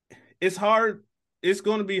it's hard. It's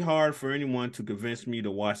going to be hard for anyone to convince me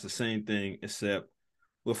to watch the same thing except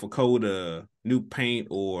with a coat of new paint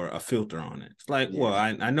or a filter on it. It's like, yeah. Well,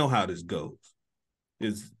 I know how this goes.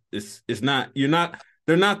 It's not you're not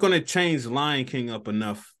they're not going to change Lion King up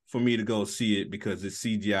enough for me to go see it because it's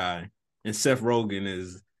CGI and Seth Rogen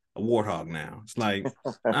is a warthog now. It's like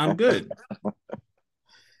I'm good.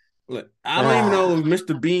 Look, I don't even know if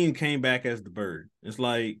Mr. Bean came back as the bird. It's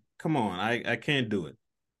like, come on, I can't do it.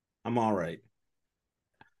 I'm all right.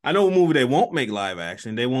 I know a movie they won't make live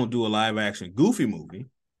action. They won't do a live action Goofy movie.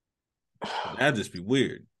 That'd just be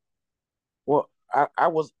weird. Well, I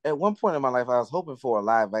was at one point in my life I was hoping for a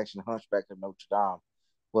live action Hunchback of Notre Dame,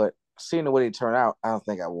 but seeing the way they turn out, I don't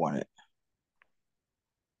think I want it.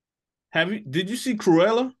 Did you see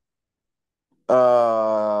Cruella?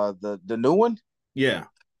 The new one? Yeah.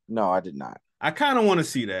 No, I did not. I kind of want to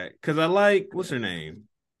see that because I like what's her name?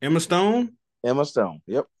 Emma Stone? Emma Stone.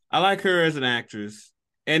 Yep. I like her as an actress.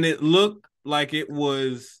 And it looked like it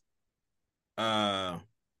was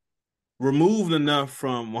removed enough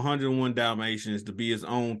from 101 Dalmatians to be its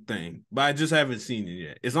own thing. But I just haven't seen it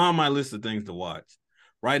yet. It's on my list of things to watch.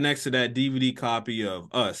 Right next to that DVD copy of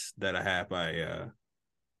Us that I have by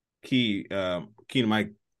Keenan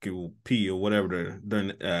Michael P or whatever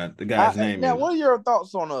the guy's name now, is. what are your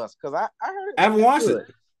thoughts on Us? Because I heard I haven't watched it.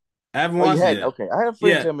 I haven't watched it yet. Okay, I had a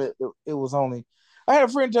friend tell me it was only. I had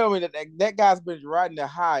a friend tell me that guy's been riding the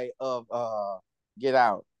high of Get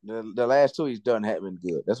Out. The last two he's done haven't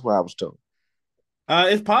been good. That's what I was told.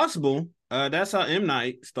 It's possible. That's how M.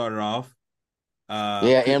 Night started off.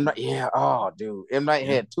 M. Night. Yeah. Oh, dude. M. Night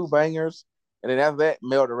had two bangers, and then after that,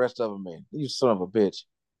 mailed the rest of them in. You son of a bitch.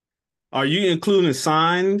 Are you including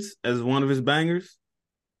Signs as one of his bangers?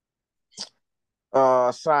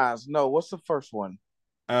 Signs. No. What's the first one?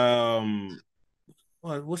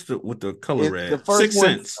 What's with the color red? The first Sixth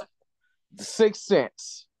Sense. Sixth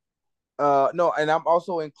Sense. No, and I'm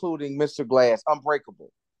also including Mr. Glass,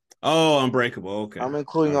 Unbreakable. Oh, Unbreakable. Okay. I'm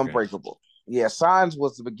including Unbreakable. Yeah, Signs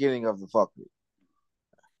was the beginning of the fuckery.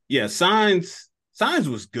 Yeah, Signs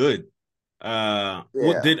was good.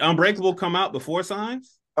 What did Unbreakable come out before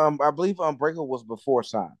Signs? I believe Unbreakable was before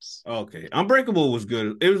Signs. Okay, Unbreakable was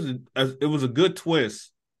good. It was a good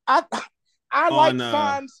twist. I like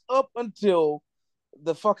Signs up until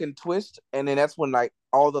the fucking twist, and then that's when like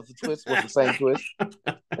all of the twists was the same twist, and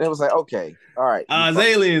it was like, okay, all right, it's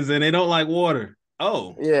aliens and they don't like water.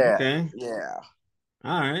 Oh, yeah, okay, yeah,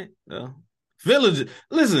 all right. Village.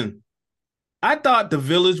 Listen, I thought The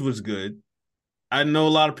Village was good. I know a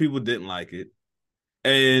lot of people didn't like it,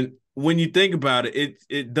 and when you think about it,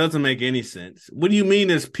 it doesn't make any sense. What do you mean?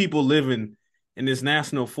 There's people living in this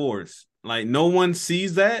national forest, like no one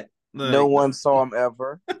sees that. Like, no one saw him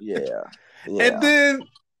ever. Yeah. And then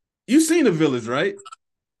you seen The Village, right?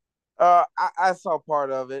 I saw part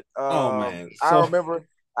of it. Oh man, I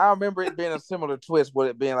remember it being a similar twist, with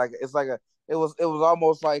it being like it was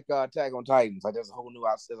almost like Attack on Titans. Like there's a whole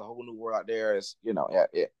new world out there. It's yeah.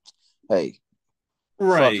 Hey,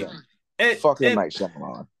 right. Fuck M. Night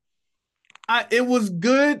Shyamalan. It was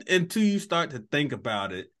good until you start to think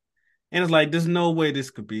about it, and it's like there's no way this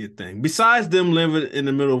could be a thing. Besides them living in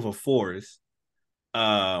the middle of a forest,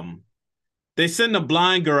 they send a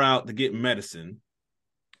blind girl out to get medicine.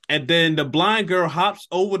 And then the blind girl hops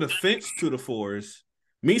over the fence to the forest,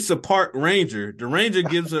 meets a park ranger. The ranger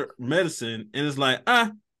gives her medicine and is like,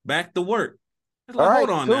 back to work. It's like, hold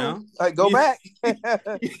on now. Go back.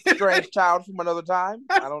 Strange child from another time.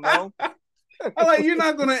 I don't know. I'm like, you're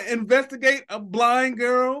not gonna investigate a blind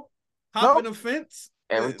girl hopping Nope. a fence?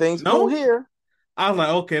 Everything's cool No. here. I was like,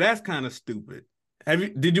 okay, that's kind of stupid.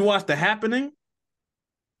 Did you watch The Happening?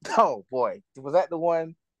 Oh boy, was that the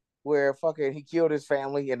one where fucking he killed his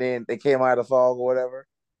family and then they came out of the fog or whatever?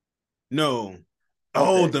 No.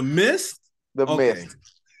 Oh, Okay, The Mist? the Okay. mist.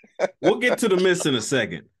 We'll get to The Mist in a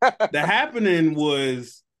second. The Happening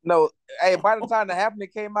was No, hey, by the time the happening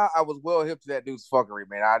came out, I was well hip to that dude's fuckery,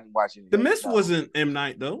 man. I didn't watch any The of it. Mist No, wasn't M.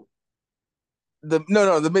 Night though.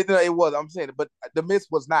 no, it was. I'm saying it, but the mist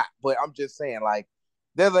was not. But I'm just saying, like,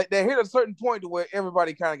 they hit a certain point to where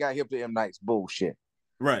everybody kind of got hip to M Night's bullshit,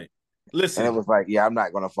 Right. and it Listen, was like, yeah, I'm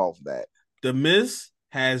not gonna fall for that. The Mist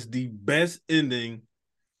has the best ending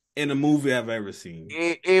in a movie I've ever seen.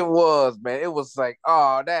 It was, man. It was like,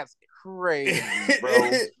 oh, that's crazy, bro.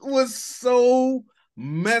 It was so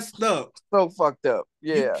messed up. So fucked up.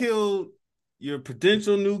 You Yeah. killed your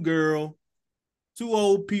potential new girl, two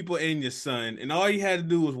old people, and your son, and all you had to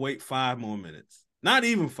do was wait 5 more minutes. Not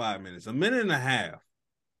even 5 minutes, a minute and a half.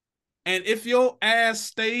 And if your ass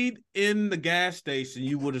stayed in the gas station,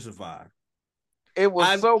 you would have survived. It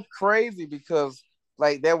was so crazy because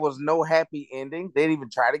like there was no happy ending. They didn't even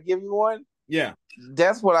try to give you one. Yeah.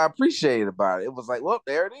 That's what I appreciated about it. It was like, well,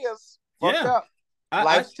 there it is. Fucked Yeah. up.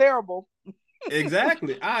 Life's terrible.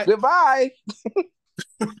 Exactly. Goodbye.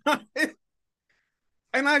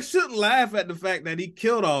 And I shouldn't laugh at the fact that he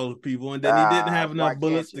killed all those people and then he didn't have enough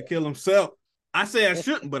bullets to kill himself. I say I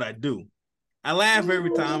shouldn't, but I do. I laugh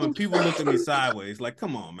every time and people look at me sideways like,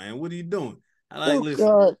 come on, man, what are you doing? I like, listen,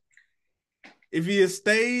 God. If he had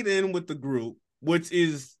stayed in with the group, which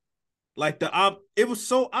is like it was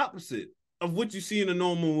so opposite of what you see in a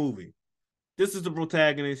normal movie. This is the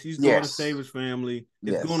protagonist. He's going to save his family.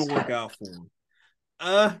 It's going to work out for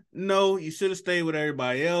him. No, you should have stayed with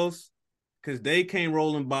everybody else because they came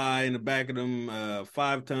rolling by in the back of them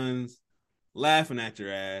 5 tons, laughing at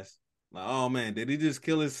your ass. Like, oh man, did he just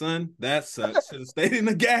kill his son? That sucks. Should have stayed in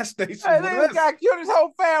the gas station. Hey, this guy killed his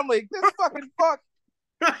whole family. This fucking fuck.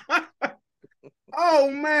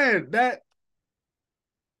 Oh man, that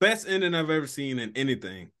best ending I've ever seen in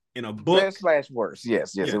anything. In a book. Best slash worst.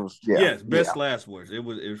 Yes, yeah. It was Yes, best slash worst. It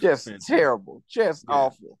was just fantastic. Terrible. Just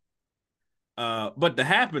awful. But The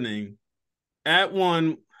Happening, at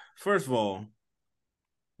one, first of all,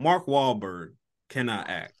 Mark Wahlberg cannot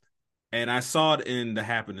act. And I saw it in the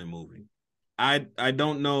Happening movie. I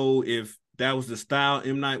don't know if that was the style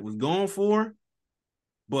M. Night was going for,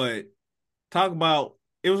 but talk about,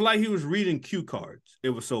 it was like he was reading cue cards. It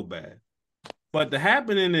was so bad. But The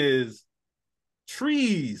Happening is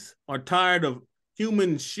trees are tired of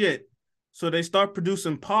human shit, so they start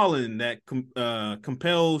producing pollen that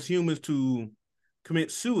compels humans to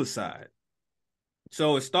commit suicide.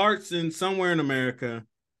 So it starts in somewhere in America,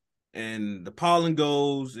 and the pollen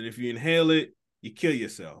goes, and if you inhale it, you kill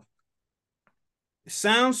yourself. It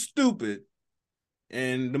sounds stupid,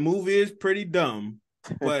 and the movie is pretty dumb,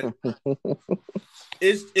 but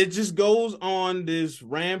it just goes on this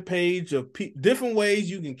rampage of different ways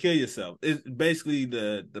you can kill yourself. It's basically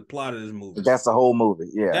the plot of this movie. That's the whole movie.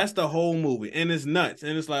 Yeah. That's the whole movie. And it's nuts.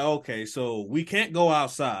 And it's like, okay, so we can't go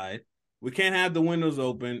outside. We can't have the windows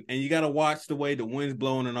open. And you got to watch the way the wind's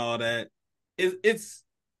blowing and all that.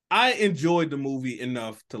 I enjoyed the movie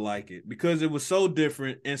enough to like it because it was so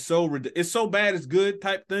different and it's so bad it's good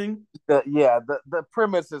type thing. The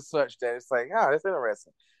premise is such that it's like, oh, that's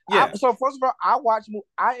interesting. Yeah. So first of all,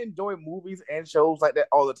 I enjoy movies and shows like that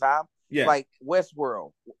all the time. Yeah. Like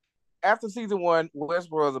Westworld. After season 1,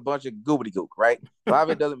 Westworld is a bunch of goobity gook, right? A lot of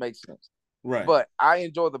it doesn't make sense. Right. But I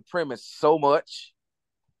enjoy the premise so much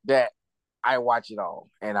that I watch it all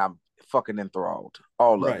and I'm fucking enthralled.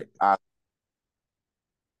 All of it.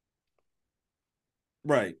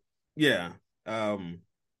 Right. Yeah.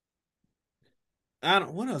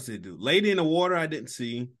 What else did it do? Lady in the Water I didn't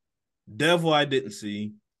see. Devil I didn't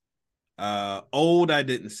see. Old I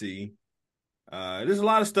didn't see. There's a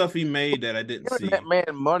lot of stuff he made that I didn't see. That man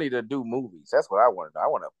money to do movies. That's what I want to do. I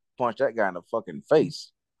want to punch that guy in the fucking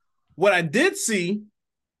face. What I did see,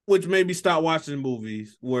 which made me stop watching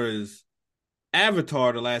movies, was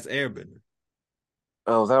Avatar: The Last Airbender.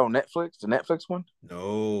 Oh, was that on Netflix? The Netflix one?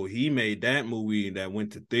 No, he made that movie that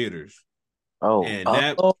went to theaters. Oh, and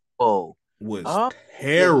that was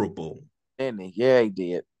terrible. Yeah, he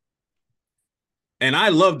did. And I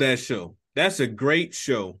love that show. That's a great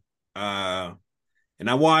show. And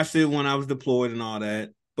I watched it when I was deployed and all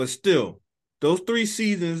that. But still, those 3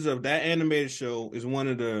 seasons of that animated show is one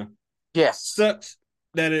of the sucks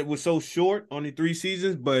that it was so short, only 3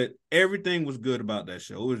 seasons, but everything was good about that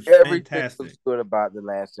show. It was fantastic. Was good about The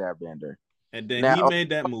Last Airbender. And then he Now, made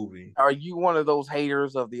that movie. are you one of those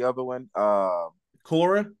haters of the other one,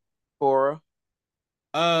 Korra. Cora?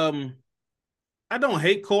 Um, I don't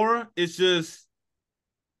hate Korra. It's just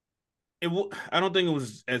I don't think it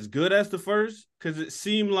was as good as the first because it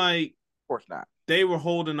seemed like Of course not. they were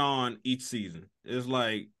holding on each season. It's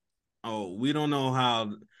like, oh, we don't know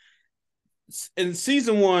how. In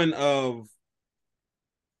season one of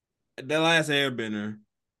The Last Airbender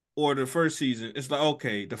or the first season, it's like,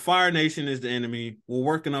 okay, the Fire Nation is the enemy. We're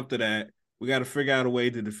working up to that. We got to figure out a way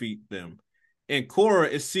to defeat them. In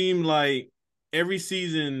Korra, it seemed like every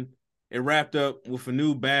season it wrapped up with a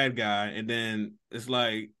new bad guy, and then it's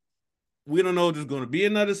like we don't know if there's going to be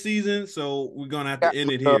another season, so we're going to have to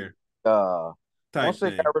end it here. Uh, Type once they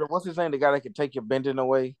thing. got rid of what's his name, the guy that could take your bending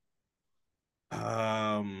away.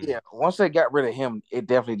 Um, Yeah, once they got rid of him, it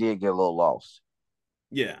definitely did get a little lost.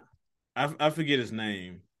 yeah, I forget his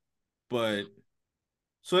name, but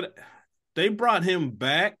so they brought him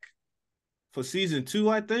back for season 2,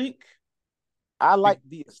 I think. I like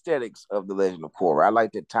the aesthetics of the Legend of Korra. I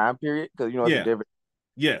like the time period because it's a Yeah. different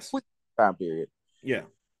Yes. time period. Yeah.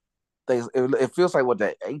 It feels like what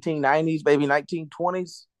the 1890s, maybe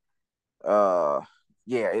 1920s.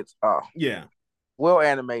 Yeah, it's Yeah. well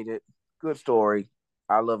animated, good story.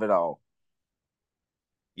 I love it all.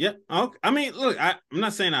 Yeah. Okay. I mean, look, I'm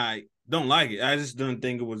not saying I don't like it. I just don't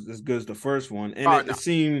think it was as good as the first one, and Oh it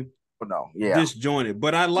seemed no, yeah. disjointed.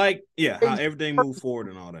 But I like, how everything moved forward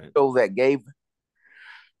and all that. So that gave.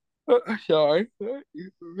 Sorry,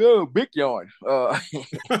 no big yawn.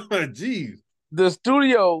 Jeez. The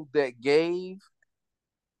studio that gave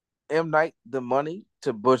M Night the money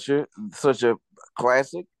to butcher such a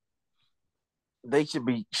classic, they should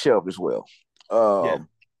be shelved as well. Yeah.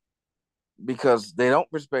 Because they don't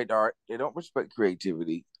respect art, they don't respect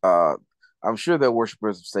creativity. I'm sure they're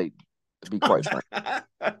worshippers of Satan, to be quite frank.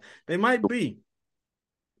 They might be.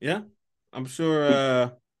 Yeah. I'm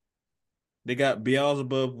sure they got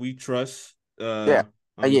Beelzebub We Trust Yeah,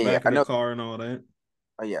 on the yeah, yeah. back I of their know. car and all that.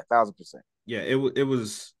 Yeah, 1,000%. Yeah, it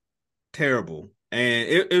was terrible. And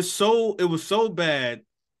it was so bad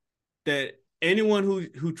that anyone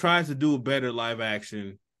who tries to do a better live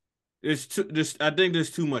action, I think there's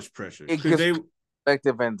too much pressure It because gives they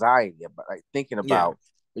collective anxiety about like thinking yeah, about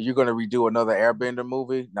are you going to redo another Airbender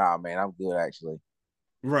movie? Nah, man, I'm good actually.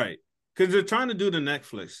 right, because they're trying to do the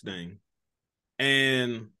Netflix thing,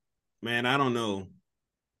 and man, I don't know.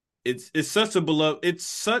 It's such a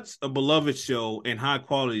beloved show and high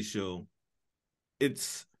quality show.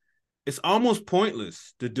 It's it's almost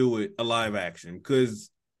pointless to do it a live action because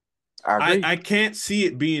I agree. I can't see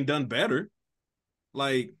it being done better.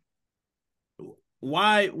 Like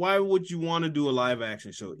why would you want to do a live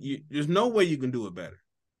action show? There's no way you can do it better.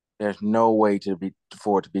 There's no way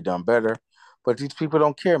for it to be done better. But these people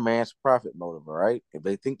don't care, man. It's a profit motive, all right? If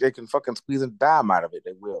they think they can fucking squeeze a dime out of it,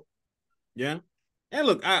 they will. Yeah. And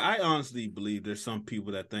look, I honestly believe there's some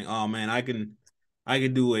people that think, oh man, I can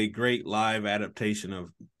do a great live adaptation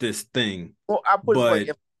of this thing. Well, I put it this way: But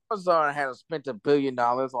if Amazon had spent $1 billion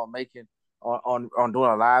on making on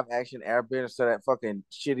doing a live action Airbender instead of that fucking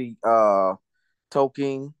shitty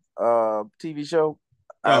Tolkien TV show,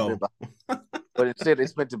 I'd be oh, about. But instead, they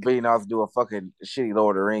spent $1 billion to do a fucking shitty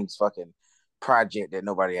Lord of the Rings fucking project that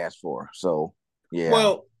nobody asked for. So yeah,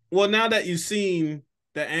 well, now that you've seen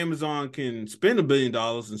that Amazon can spend $1 billion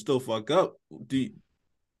and still fuck up, do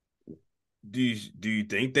you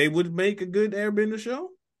think they would make a good Airbender show?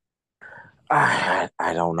 I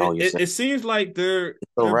don't know. It seems like so their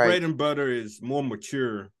right. bread and butter is more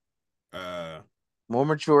mature. More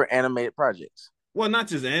mature animated projects. Well, not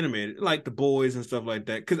just animated, like the boys and stuff like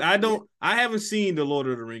that. Because I haven't seen the Lord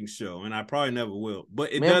of the Rings show, and I probably never will.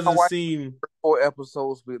 But it Me and my doesn't wife, seem 4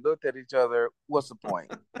 episodes, we looked at each other. What's the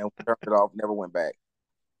point? And we turned it off. Never went back.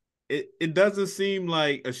 it doesn't seem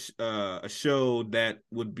like a show that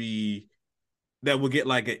would get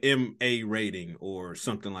like an MA rating or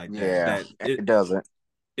something like that. Yeah, it doesn't.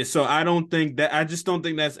 So I just don't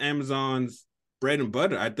think that's Amazon's bread and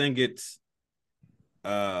butter. I think it's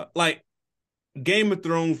like Game of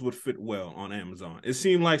Thrones would fit well on Amazon. It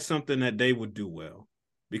seemed like something that they would do well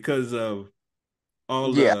because of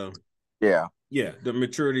all Yeah, yeah. the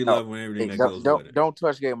maturity No, level and everything hey, that goes with it. don't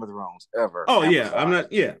touch Game of Thrones ever. Oh yeah, I'm Amazon.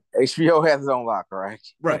 not. Yeah, HBO has its own lock, right?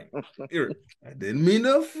 right. I didn't mean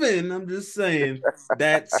to offend. I'm just saying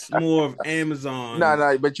that's more of No, Amazon's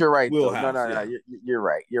no, but you're right though. No, wheelhouse. no, no. Yeah, You're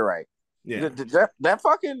right. You're right. yeah, That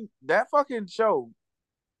fucking show.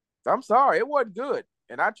 I'm sorry, it wasn't good.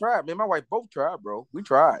 And I tried. Me and my wife both tried, bro. We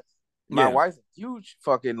tried. My yeah. wife's a huge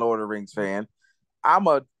fucking Lord of the Rings fan. I'm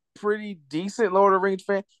a pretty decent Lord of the Rings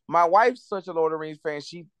fan. My wife's such a Lord of the Rings fan.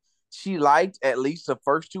 she liked at least the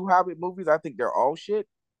first two Hobbit movies. I think they're all shit,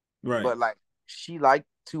 Right. but like she liked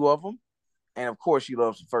two of them, and of course she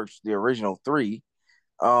loves the original three.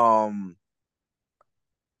 Um,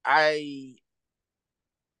 I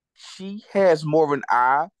she has more of an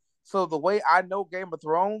eye. So the way I know Game of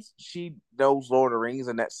Thrones, she knows Lord of the Rings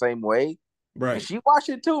in that same way. And Right. she watched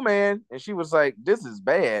it too, man. And she was like, "This is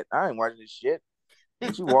bad. I ain't watching this shit."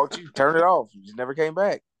 And she turned it off. She just never came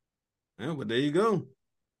back. Yeah, but there you go.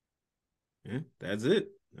 Yeah, that's it.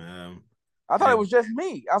 I thought it And was just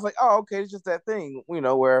me. I was like, "Oh, okay, it's just that thing,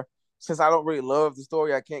 where since I don't really love the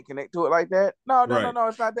story, I can't connect to it like that." No, no, no, right, no,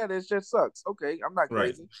 it's not that. It just sucks. Okay, I'm not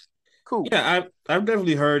right. crazy. Cool. Yeah, I've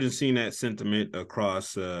definitely heard and seen that sentiment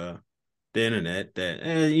across the internet that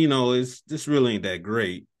it's this really ain't that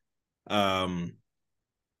great. Um,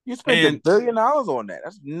 You spent and $1 billion on that.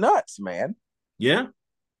 That's nuts, man. yeah,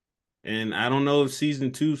 and I don't know if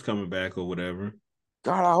season two's coming back or whatever.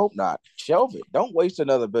 God, I hope not. Shelve it. Don't waste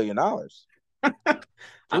another $1 billion. I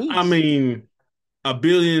Please. mean, a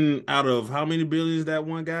billion out of how many billions that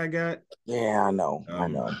one guy got? Yeah, I know. I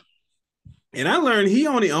Um, know. and I learned he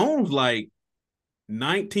only owns like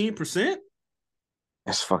 19%.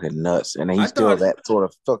 That's fucking nuts. And I he's still thought, that sort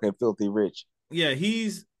of fucking filthy rich. yeah,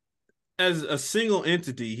 he's as a single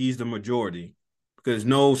entity, he's the majority because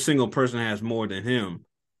no single person has more than him.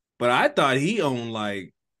 But I thought he owned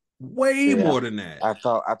like way Yeah. more than that. I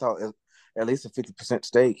thought at least a 50%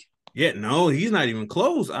 stake. Yeah, no, he's not even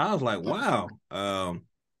close. I was like, wow.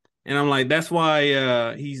 And I'm like, that's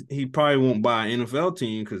why he probably won't buy an NFL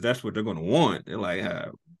team because that's what they're gonna want. They're like,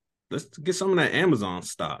 let's get some of that Amazon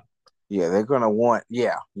stock. Yeah, they're gonna want.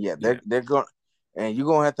 Yeah. Yeah, They're gonna, and you're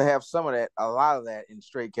gonna have some of that, a lot of that in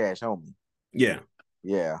straight cash, homie. yeah.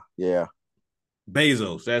 Yeah, yeah.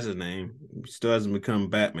 Bezos, that's his name. Still hasn't become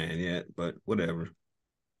Batman yet, but whatever.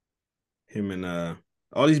 Him and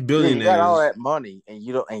all these Yeah, you got all billionaires. that money, and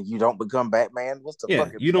you don't become Batman. What's the Yeah,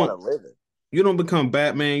 fucking point of living? you don't become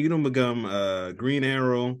Batman. You don't become Green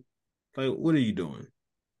Arrow. Like, what are you doing?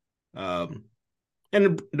 Um,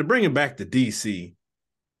 and to bring it back to DC,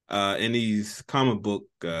 and these comic book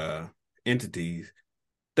entities,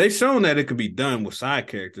 they've shown that it could be done with side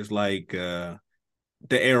characters like the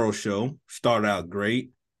Arrow show started out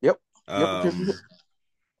great. Yep, yep. Um,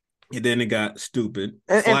 and then it got stupid.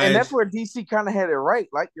 And that's Flash, where DC kind of had it right.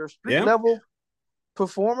 Like your street yeah, level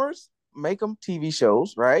performers, make them TV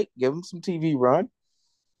shows, right? Give them some TV run.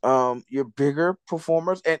 Your bigger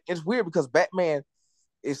performers, and it's weird because Batman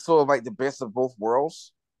is sort of like the best of both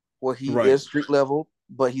worlds, where he right, is street level,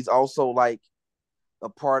 but he's also like a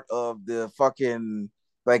part of the fucking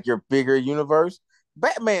like your bigger universe.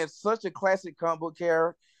 Batman is such a classic comic book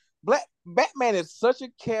character. Batman is such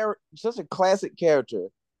a classic character.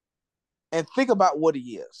 And think about what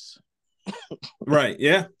he is. right,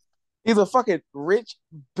 yeah, He's a fucking rich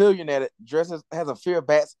billionaire that has a fear of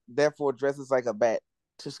bats, therefore dresses like a bat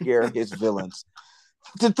to scare his villains.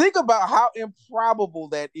 To think about how improbable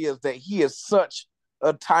that is, that he is such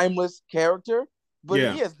a timeless character, but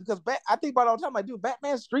yeah, he is because I think about it all the time. Like, dude,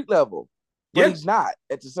 Batman's street level, but yeah, he's not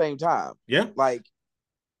at the same time. yeah, Like,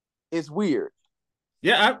 it's weird.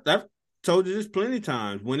 yeah. I've told you this plenty of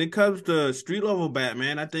times. When it comes to street level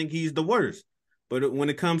Batman, I think he's the worst. But when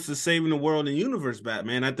it comes to saving the world and universe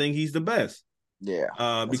Batman, I think he's the best. Yeah,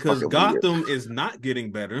 that's Because fucking weird. Gotham is not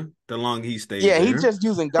getting better the longer he stays Yeah, he's there. just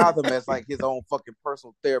using Gotham as like his own fucking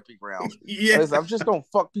personal therapy ground. Yeah, Listen, I'm just gonna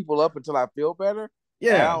fuck people up until I feel better. And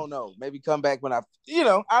I yeah, don't know. Maybe come back when I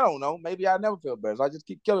don't know. Maybe I never feel better. So I just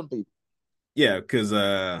keep killing people. yeah. Because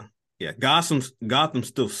yeah, Gotham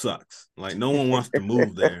still sucks. Like no one wants to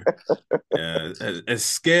move there. As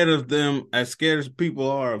scared of them, as scared as people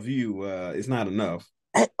are of you, it's not enough.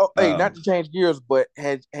 Hey, not Um, to change gears, but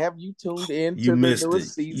have you tuned in you to the missed newest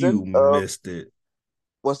it. season You of missed it.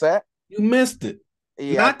 what's that? You missed it.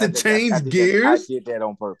 Yeah, Not to I change did that. I gears. did that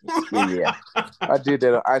on purpose. Yeah. I did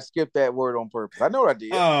that. I skipped that word on purpose. I know what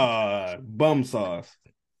I did. Bum sauce.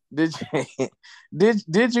 Did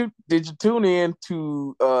you did you tune in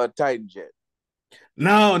to Titan Jet?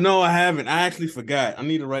 No, no, I haven't. I actually forgot. I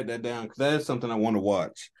need to write that down because that is something I want to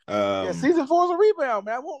watch. Yeah, season four is a rebound,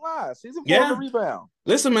 man. I won't lie. Season four is a Yeah. rebound.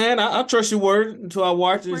 Listen, man, I'll trust your word until I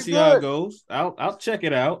watch It's it and pretty see how it good. goes. I'll check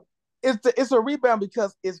it out. It's a rebound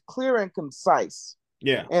because it's clear and concise,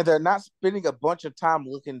 Yeah, and they're not spending a bunch of time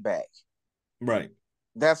looking back. right.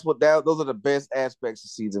 Those are the best aspects of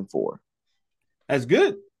season four. That's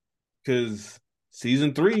good because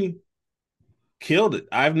season three killed it.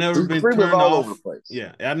 I've never Season been three was turned all over the off. place.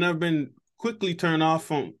 Yeah, I've never been quickly turned off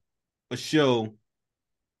from a show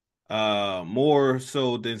more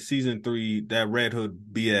so than season three, that Red Hood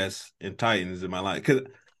BS and Titans in my life. Because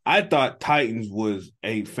I thought Titans was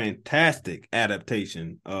a fantastic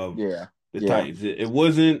adaptation of the Titans. It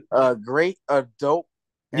wasn't a great adult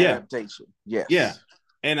yeah, adaptation. yeah. Yes.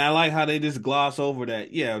 And I like how they just gloss over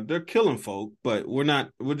that. Yeah, they're killing folk, but we're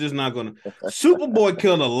just not gonna Superboy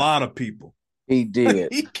killed a lot of people. He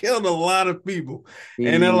did. He killed a lot of people.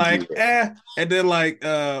 And they're He like, did. and then like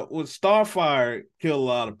with Starfire killed a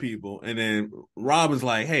lot of people. And then Robin's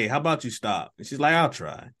like, hey, how about you stop? And she's like, I'll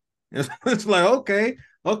try. And it's like,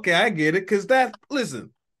 okay, I get it. Cause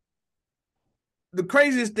listen, the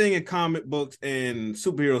craziest thing in comic books and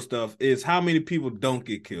superhero stuff is how many people don't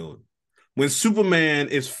get killed. When Superman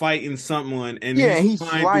is fighting someone and Yeah, he's he's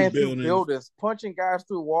flying through flying through buildings, buildings, punching guys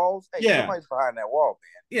through walls. Hey, yeah, somebody's behind that wall,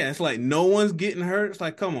 yeah, it's like no one's getting hurt. It's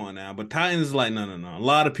like, come on now. But Titans is like, no. A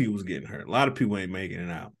lot of people's getting hurt. A lot of people ain't making it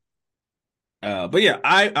out. But yeah,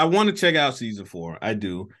 I want to check out season 4. I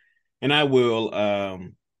do, and I will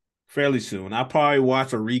fairly soon. I'll probably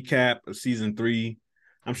watch a recap of season 3.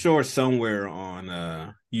 I'm sure somewhere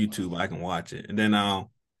on YouTube I can watch it, and then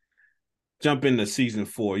I'll jump into season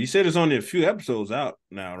 4. You said there's only a few episodes out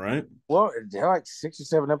now, right? Well, they're like 6 or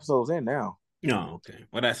 7 episodes in now. No, okay.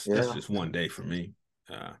 Well, that's Yeah. just one day for me.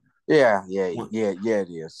 Uh, Yeah, one, it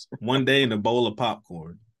is. one day in a bowl of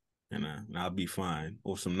popcorn, and I'll be fine,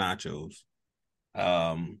 or some nachos.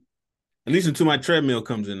 At least until my treadmill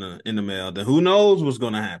comes in the mail, then who knows what's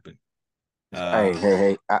gonna happen.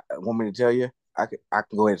 Hey! Want me to tell you? I can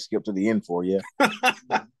go ahead and skip to the end for you.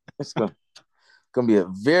 It's gonna be a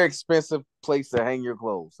very expensive place to hang your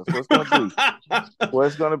clothes. That's what it's gonna be. What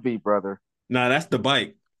it's gonna be, brother. Nah, that's the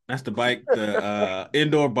bike. That's the bike, the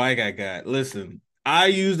indoor bike I got. Listen, I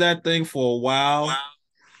used that thing for a while.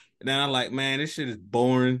 And then I'm like, man, this shit is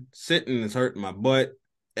boring. Sitting is hurting my butt.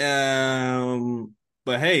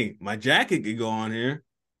 But hey, my jacket could go on here.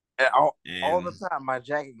 And all And the time, my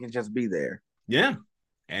jacket can just be there. yeah.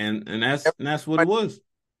 And that's what it was.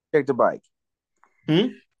 Take the bike.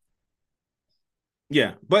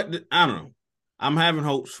 Yeah, but I don't know. I'm having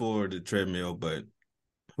hopes for the treadmill, but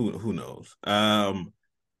who knows?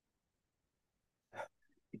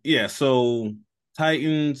 Yeah, so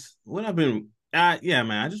Titans, what I've been yeah,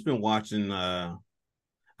 man, I just been watching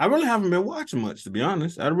I really haven't been watching much, to be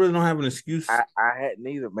honest. I really don't have an excuse. I hadn't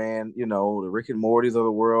either, man. You know, the Rick and Mortys of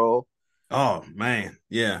the world. Oh man,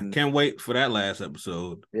 yeah. And, Can't wait for that last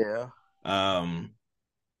episode. yeah. Um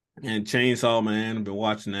and Chainsaw Man, I've been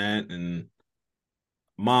watching that, and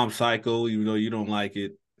Mom Psycho, even though you don't like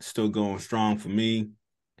it, still going strong for me.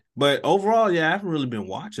 But overall, yeah, I haven't really been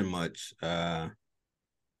watching much.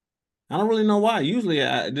 I don't really know why. Usually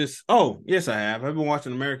I just yes, I have. I've been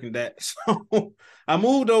watching American Dad. So I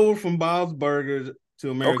moved over from Bob's Burgers to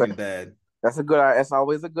Okay. American Dad. That's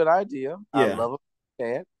always a good idea. I Yeah. love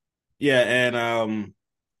it. Yeah, and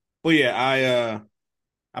but yeah,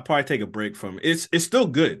 I probably take a break from it. It's still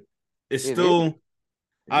good. It's It is. still It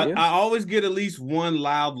I is. always get at least one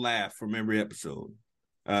loud laugh from every episode.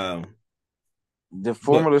 The But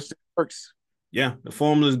formula still works. yeah, the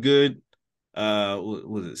formula is good.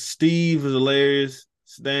 Was it Steve is hilarious.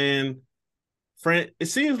 Stan, it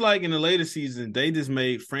seems like in the later season they just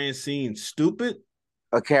made Francine stupid.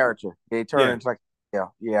 A character. They turn Yeah, into like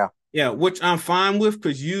yeah. yeah, which I'm fine with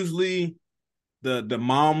because usually the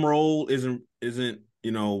mom role isn't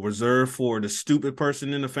reserved for the stupid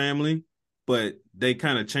person in the family, but they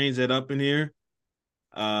kind of changed that up in here.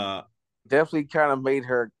 Uh, Definitely kind of made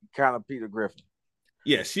her kind of Peter Griffin.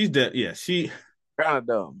 yeah, she's dead. Yeah, Kind of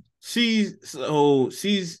dumb. She's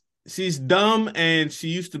dumb and she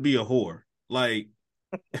used to be a whore. Like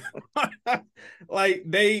like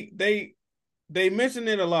they mentioned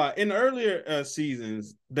it a lot in earlier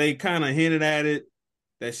seasons. They kind of hinted at it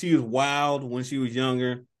that she was wild when she was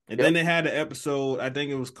younger, and then Yep. they had an episode. I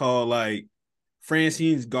think it was called like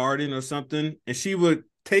Francine's Garden or something, and she would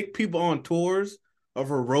take people on tours of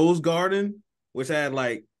her rose garden, which had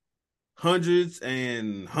like hundreds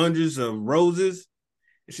and hundreds of roses.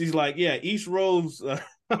 She's like, yeah, each rose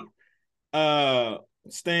uh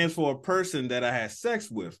stands for a person that I had sex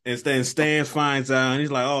with. And then Stan finds out and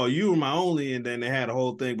he's like, oh, you were my only. And then they had a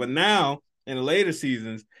whole thing. But now in the later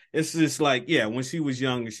seasons, it's just like, yeah, when she was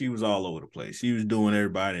younger, she was all over the place. She was doing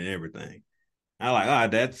everybody and everything. I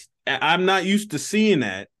like, I'm not used to seeing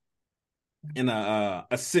that in a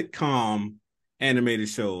sitcom animated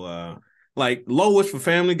show. Like Lois for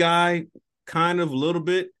Family Guy, kind of a little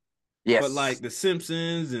bit, but like Yes. the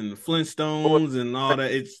Simpsons and the Flintstones and all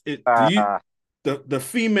that, Uh, the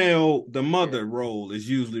female, the yeah. mother role is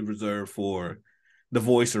usually reserved for the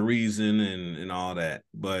voice of reason and all that.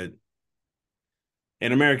 But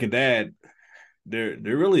in American Dad, there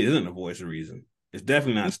really isn't a voice of reason. It's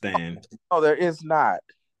definitely not Stan. No, there is not.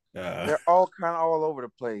 They're all kind of all over the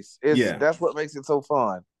place. That's what makes it so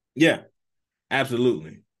fun. Yeah,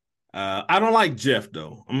 absolutely. I don't like Jeff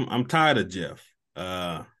though. I'm tired of Jeff.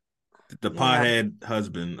 The pothead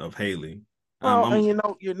husband of Haley. Well, and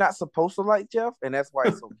you're not supposed to like Jeff, and that's why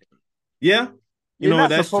it's okay. Yeah, you're not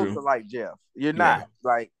that's supposed true. to like Jeff. You're not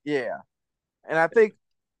and I think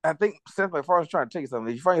Seth MacFarlane's trying to tell you something.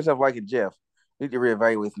 If you find yourself liking Jeff, you need to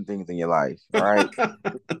reevaluate some things in your life. All right.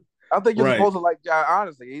 I think you're supposed to like.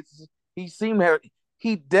 Honestly,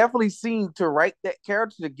 he definitely seemed to write that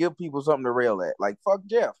character to give people something to rail at. Like fuck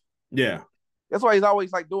Jeff. Yeah. That's why he's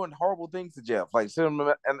always like doing horrible things to Jeff, like sending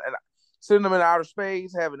him in outer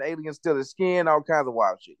space, having aliens steal his skin, all kinds of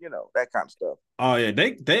wild shit. That kind of stuff. Oh yeah,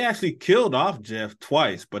 they actually killed off Jeff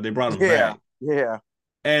twice, but they brought him back. Yeah.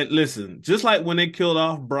 And listen, just like when they killed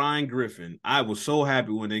off Brian Griffin, I was so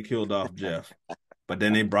happy when they killed off Jeff, but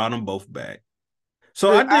then they brought them both back.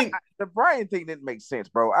 So I think the Brian thing didn't make sense,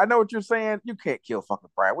 bro. I know what you're saying. You can't kill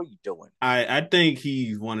fucking Brian. What are you doing? I think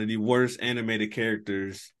he's one of the worst animated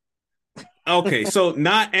characters. Okay, so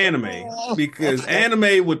not anime, because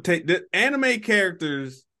anime would take the anime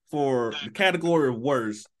characters for the category of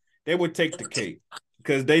worst. They would take the cake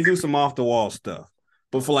because they do some off the wall stuff.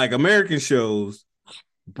 But for like American shows,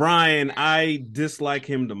 Brian, I dislike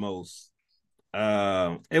him the most.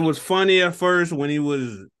 It was funny at first when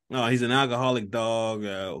he's an alcoholic dog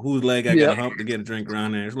whose leg I gotta hump to get a drink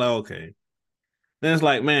around there. It's like, okay. Then it's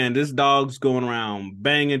like, man, this dog's going around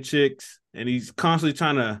banging chicks and he's constantly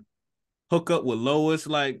trying to hook up with Lois.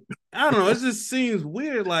 Like, I don't know, it just seems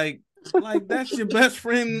weird. Like that's your best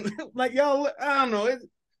friend. Like, y'all, I don't know.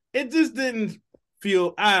 It just didn't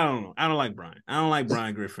feel, I don't know. I don't like Brian. I don't like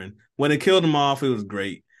Brian Griffin. When they killed him off, it was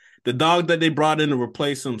great. The dog that they brought in to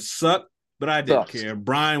replace him sucked, but I didn't care.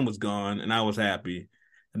 Brian was gone, and I was happy.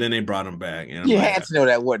 And then they brought him back. And you had to know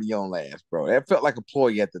that wasn't your last, bro. That felt like a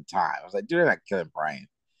ploy at the time. I was like, dude, they're not killing Brian.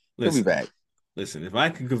 He'll be back. Listen, if I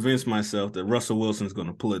can convince myself that Russell Wilson's going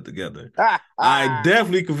to pull it together, I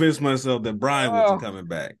definitely convinced myself that Brian wasn't coming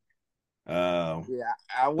back.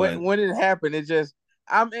 When it happened, it just,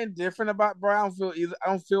 I'm indifferent about Brian. I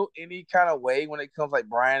don't feel any kind of way when it comes like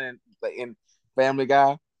Brian and like in Family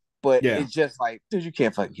Guy. But it's just like, dude, you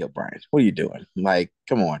can't fucking kill Brian. What are you doing? Like,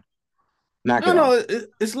 come on. No,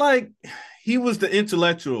 it's like he was the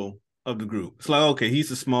intellectual of the group. It's like, okay, he's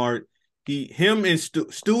a smart. Him and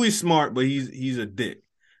Stewie's smart, but he's a dick.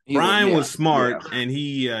 Brian was smart, and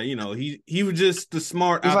he was just the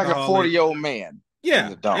smart. He's like a 40-year-old man.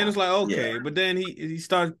 Yeah, and it's like, okay, but then he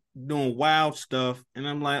started doing wild stuff, and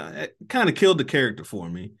I'm like, it kind of killed the character for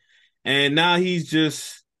me. And now he's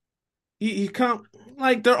just he come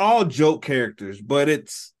like they're all joke characters, but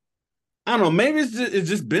it's, I don't know, maybe it's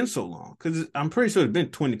just been so long because I'm pretty sure it's been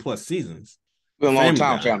 20 plus seasons. It's been a long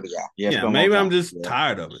time, Family Guy. Yeah, maybe I'm just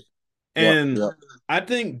tired of it. And I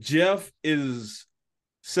think Jeff is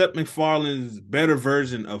Seth MacFarlane's better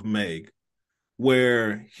version of Meg,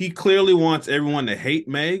 where he clearly wants everyone to hate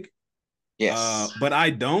Meg. Yes. But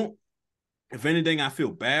I don't. If anything, I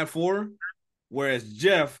feel bad for her. Whereas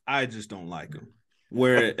Jeff, I just don't like him.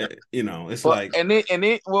 Where it's like, and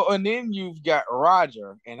then you've got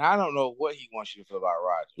Roger, and I don't know what he wants you to feel about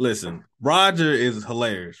Roger. Listen, Roger is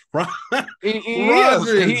hilarious. Roger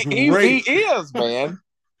is great. He is, man.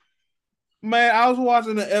 Man, I was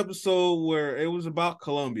watching an episode where it was about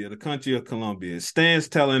Colombia, the country of Colombia. Stan's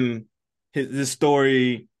telling his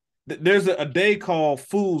story. There's a day called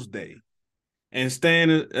Fool's Day, and Stan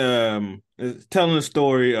is telling a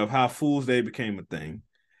story of how Fool's Day became a thing.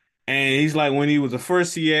 And he's like, when he was the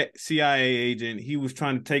first CIA agent, he was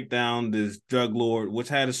trying to take down this drug lord, which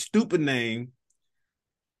had a stupid name.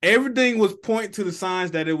 Everything was pointing to the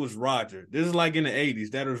signs that it was Roger. This is like in the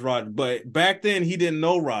 80s, that was Roger. But back then, he didn't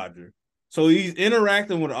know Roger. So he's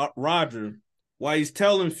interacting with Roger while he's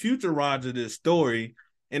telling future Roger this story.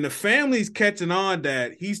 And the family's catching on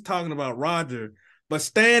that he's talking about Roger. But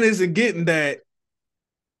Stan isn't getting that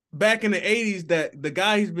back in the 80s that the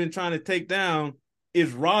guy he's been trying to take down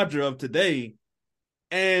is Roger of today.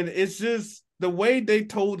 And it's just the way they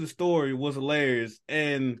told the story was hilarious.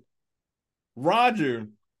 And Roger,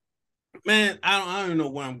 man, I don't even know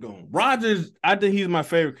where I'm going. Roger's, I think he's my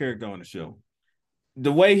favorite character on the show.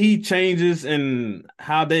 The way he changes and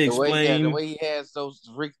how they explain. The way he has those,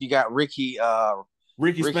 you got Ricky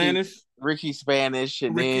Spanish. Ricky Spanish.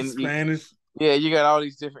 And Ricky then Spanish. You got all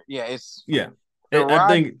these different, it's. Yeah. I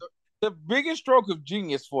think the biggest stroke of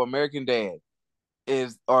genius for American Dad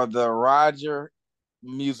are the Roger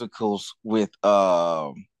musicals with fucking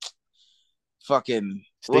Steve?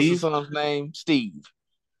 What's the son's name? Steve.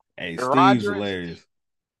 Hey, Steve's hilarious.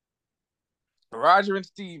 Roger and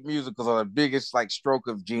Steve musicals are the biggest like stroke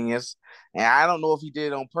of genius, and I don't know if he did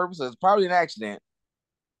it on purpose. It's probably an accident.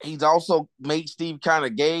 He's also made Steve kind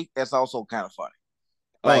of gay. That's also kind of funny.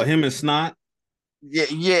 Oh, Like, him and Snot.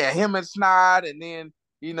 yeah, him and Snide, and then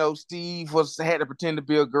Steve had to pretend to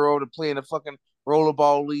be a girl to play in the fucking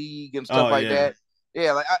rollerball league and stuff Oh like yeah, that.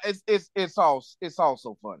 Yeah, like it's all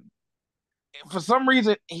so funny. For some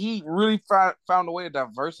reason, he really found a way to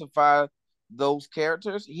diversify those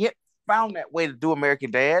characters. He had found that way to do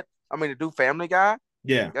American Dad. I mean, to do Family Guy.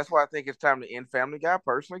 yeah. That's why I think it's time to end Family Guy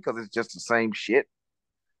personally, because it's just the same shit.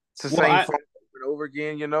 It's the Well, same I phone over and over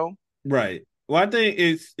again. right. Well, I think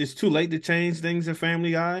it's too late to change things in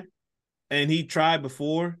Family Guy, and he tried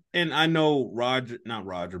before. And I know not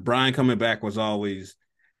Roger, Brian coming back was always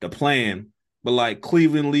the plan. But like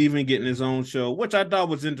Cleveland leaving, getting his own show, which I thought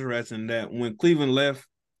was interesting. That when Cleveland left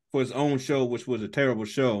for his own show, which was a terrible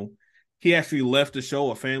show, he actually left the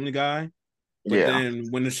show a Family Guy. But Yeah. then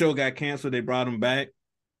when the show got canceled, they brought him back.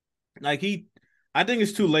 Like I think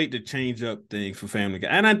it's too late to change up things for Family Guy,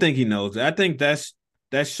 and I think he knows it. I think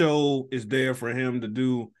that show is there for him to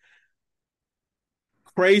do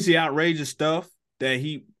crazy, outrageous stuff that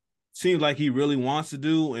he seems like he really wants to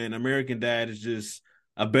do, and American Dad is just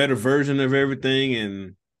a better version of everything.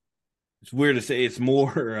 And it's weird to say it's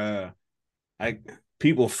more like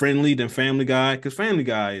people friendly than Family Guy, because Family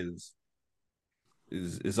Guy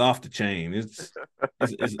is off the chain. It's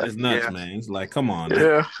nuts, Yeah. man. It's like, come on now.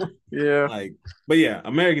 Yeah. Yeah. Like, but yeah,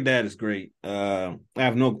 American Dad is great. I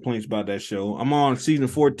have no complaints about that show. I'm on season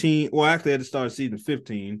 14. Well, actually, I had to start season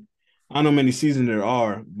 15. I don't know how many seasons there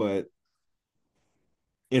are, but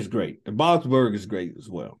it's great. The Bob's Burger is great as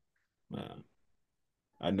well. Uh,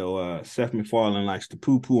 I know Seth MacFarlane likes to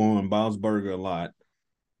poo poo on Bob's Burger a lot,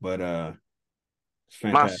 but it's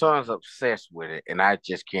My fantastic. son's obsessed with it, and I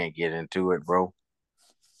just can't get into it, bro.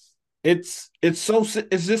 It's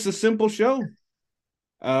just a simple show.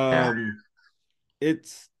 Yeah. Um,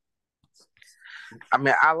 it's I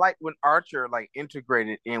mean, I like when Archer like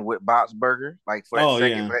integrated in with Bob's Burger, like for that oh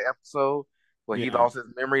second yeah, episode where he yeah, lost his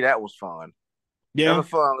memory. That was fun. That yeah, was a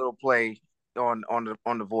fun little play on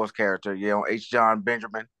the voice character. Yeah, on H. John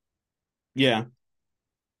Benjamin. yeah,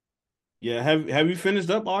 yeah. Have you finished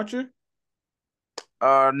up Archer?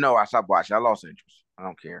 No, I stopped watching. I lost interest. I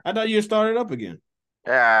don't care. I thought you had started up again.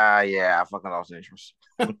 Yeah, I fucking lost interest.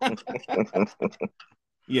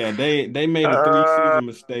 Yeah, they made a three uh, season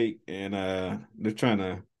mistake, and they're trying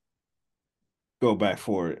to go back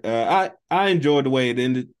for it. I enjoyed the way it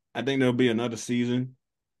ended. I think there'll be another season,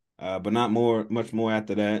 but not much more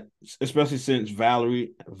after that. Especially since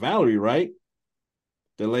Valerie, right?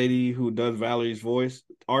 The lady who does Valerie's voice,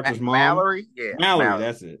 Archer's mom, Mallory. Yeah, Mallory. Mallory.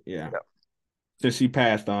 That's it. Yeah. Yep. Since she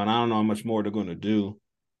passed on, I don't know how much more they're going to do.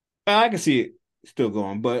 I can see it still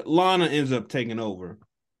going, but Lana ends up taking over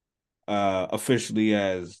officially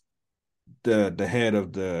as the head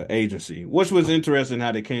of the agency, which was interesting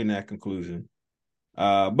how they came to that conclusion.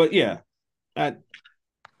 But yeah, I,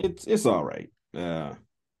 it's all right.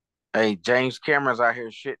 Hey, James Cameron's out here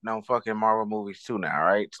shitting on fucking Marvel movies too now,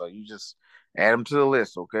 right? So you just add him to the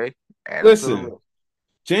list, okay? Add him to the Listen, list.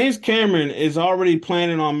 James Cameron is already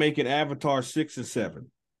planning on making Avatar 6 and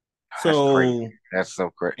 7. That's crazy. So, That's so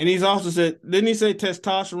crazy. and he's also said, didn't he say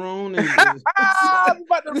testosterone is I was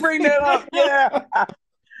about to bring that up. Yeah.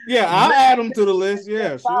 Yeah, I'll add him to the list.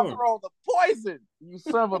 Yeah, sure. Testosterone, the poison. You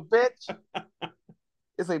son of a bitch.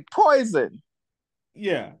 It's a poison.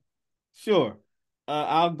 Yeah, sure.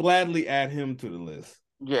 I'll gladly add him to the list.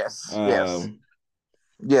 Yes. Yes. Um,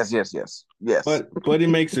 Yes. Yes. Yes. Yes. but he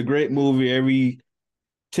makes a great movie every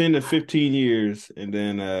 10 to 15 years, and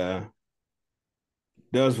then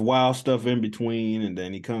does wild stuff in between, and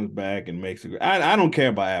then he comes back and makes it. I don't care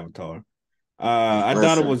about Avatar. I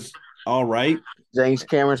thought it Listen, was all right. James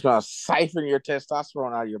Cameron's gonna siphon your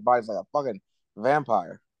testosterone out of your body like a fucking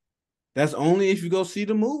vampire. That's only if you go see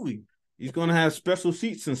the movie. He's gonna have special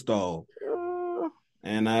seats installed, Uh,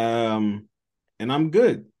 and I'm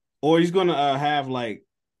good. Or he's gonna have like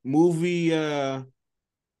movie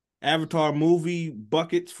Avatar movie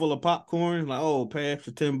buckets full of popcorn. Like, oh, pay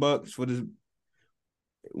extra $10 for this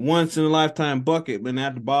once in a lifetime bucket, but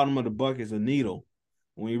at the bottom of the bucket is a needle.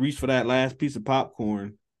 When you reach for that last piece of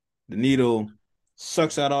popcorn, the needle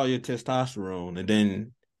sucks out all your testosterone, and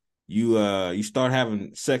then you start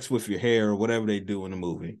having sex with your hair or whatever they do in the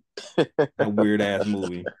movie. That weird ass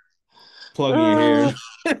movie. Plugging your hair.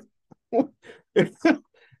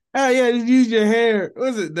 Oh yeah, just use your hair.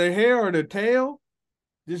 Was it the hair or the tail?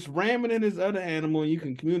 Just ram it in this other animal and you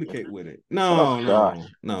can communicate with it. oh No, gosh.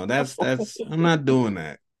 no, no. That's I'm not doing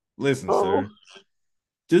that. Listen, Oh. sir.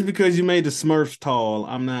 Just because you made the Smurfs tall,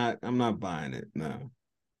 I'm not buying it. No.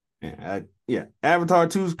 Yeah. Avatar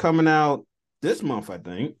 2 is coming out this month, I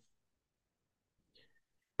think.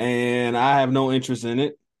 And I have no interest in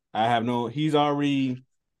it. He's already.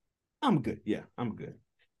 I'm good. Yeah, I'm good.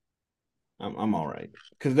 I'm all right.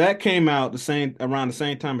 Because that came out around the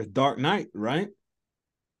same time as Dark Knight, right?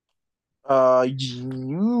 Yeah.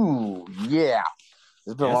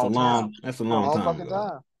 It's been a long time. That's a long time fucking ago.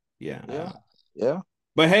 time. Yeah. Yeah.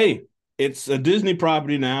 But hey, it's a Disney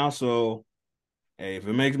property now, so hey, if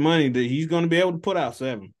it makes money, he's going to be able to put out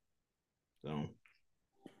 7. So,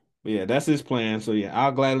 but yeah, that's his plan. So yeah,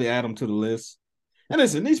 I'll gladly add him to the list. And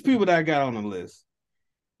listen, these people that I got on the list,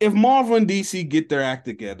 if Marvel and DC get their act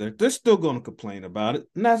together, they're still going to complain about it,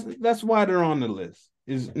 and that's why they're on the list.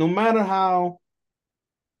 Is no matter how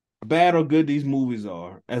bad or good these movies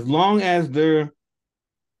are, as long as they're,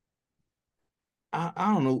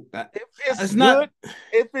 I don't know, If it's it's good, not.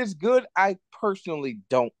 If it's good, I personally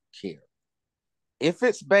don't care. If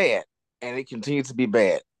it's bad and it continues to be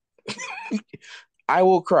bad, I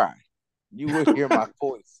will cry. You will hear my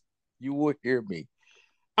voice. You will hear me.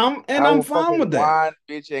 I'm fine with that. Whine,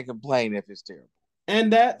 bitch, and complain if it's terrible.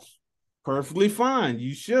 And that's perfectly fine.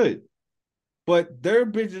 You should. But they're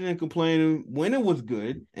bitching and complaining when it was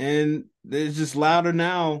good, and it's just louder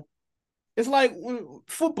now. It's like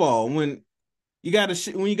football when you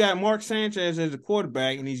got Mark Sanchez as a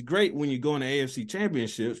quarterback, and he's great when you go into AFC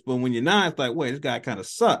championships, but when you're not, it's like, wait, this guy kind of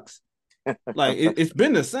sucks. Like it's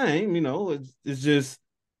been the same, it's just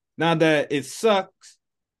now that it sucks,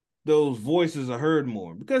 those voices are heard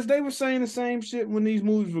more because they were saying the same shit when these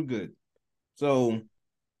movies were good. So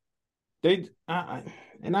and I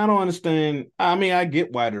don't understand. I mean, I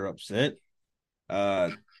get why they're upset,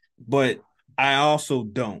 but I also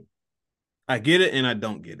don't. I get it and I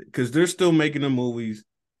don't get it because they're still making the movies,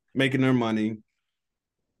 making their money.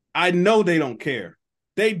 I know they don't care.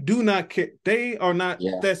 They do not care. They are not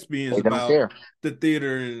thespians about the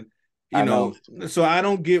theater, and so I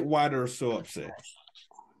don't get why they're so upset.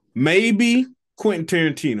 Maybe Quentin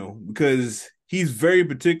Tarantino because he's very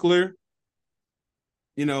particular,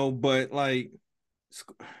 but like,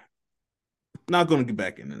 not going to get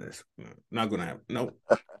back into this. Not going to have. Nope.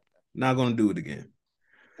 Not going to do it again.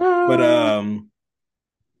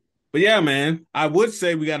 But yeah, man, I would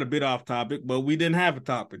say we got a bit off topic, but we didn't have a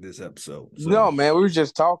topic this episode. So. No, man, we were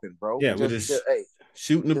just talking, bro. Yeah, we're just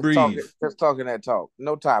shooting the breeze. Just talking that talk.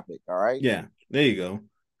 No topic, all right? Yeah, there you go.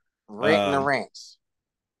 Ranting the rants.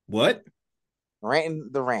 What? Ranting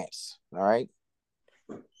the rants, all right?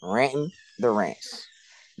 Ranting the rants.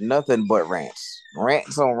 Nothing but rants.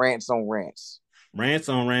 Rants on rants on rants. Rants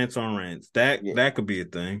on rants on rants. That could be a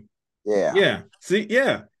thing. Yeah. Yeah. See,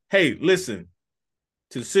 yeah. Hey, listen.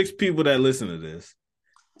 To the 6 people that listen to this.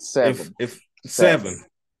 7. If 7.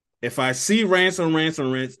 If I see rants on rants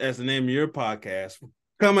on rants as the name of your podcast,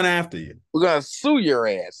 coming after you. We're gonna sue your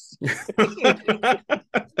ass.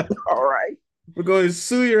 All right. We're going to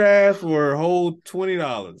sue your ass for a whole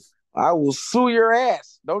 $20. I will sue your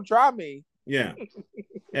ass. Don't try me. Yeah.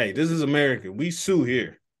 Hey, this is America. We sue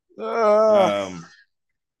here. But all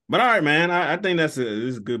right, man. I think this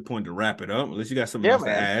is a good point to wrap it up. Unless you got something else to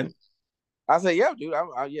add. I say, yeah, dude.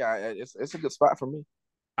 It's a good spot for me.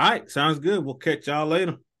 All right, sounds good. We'll catch y'all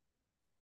later.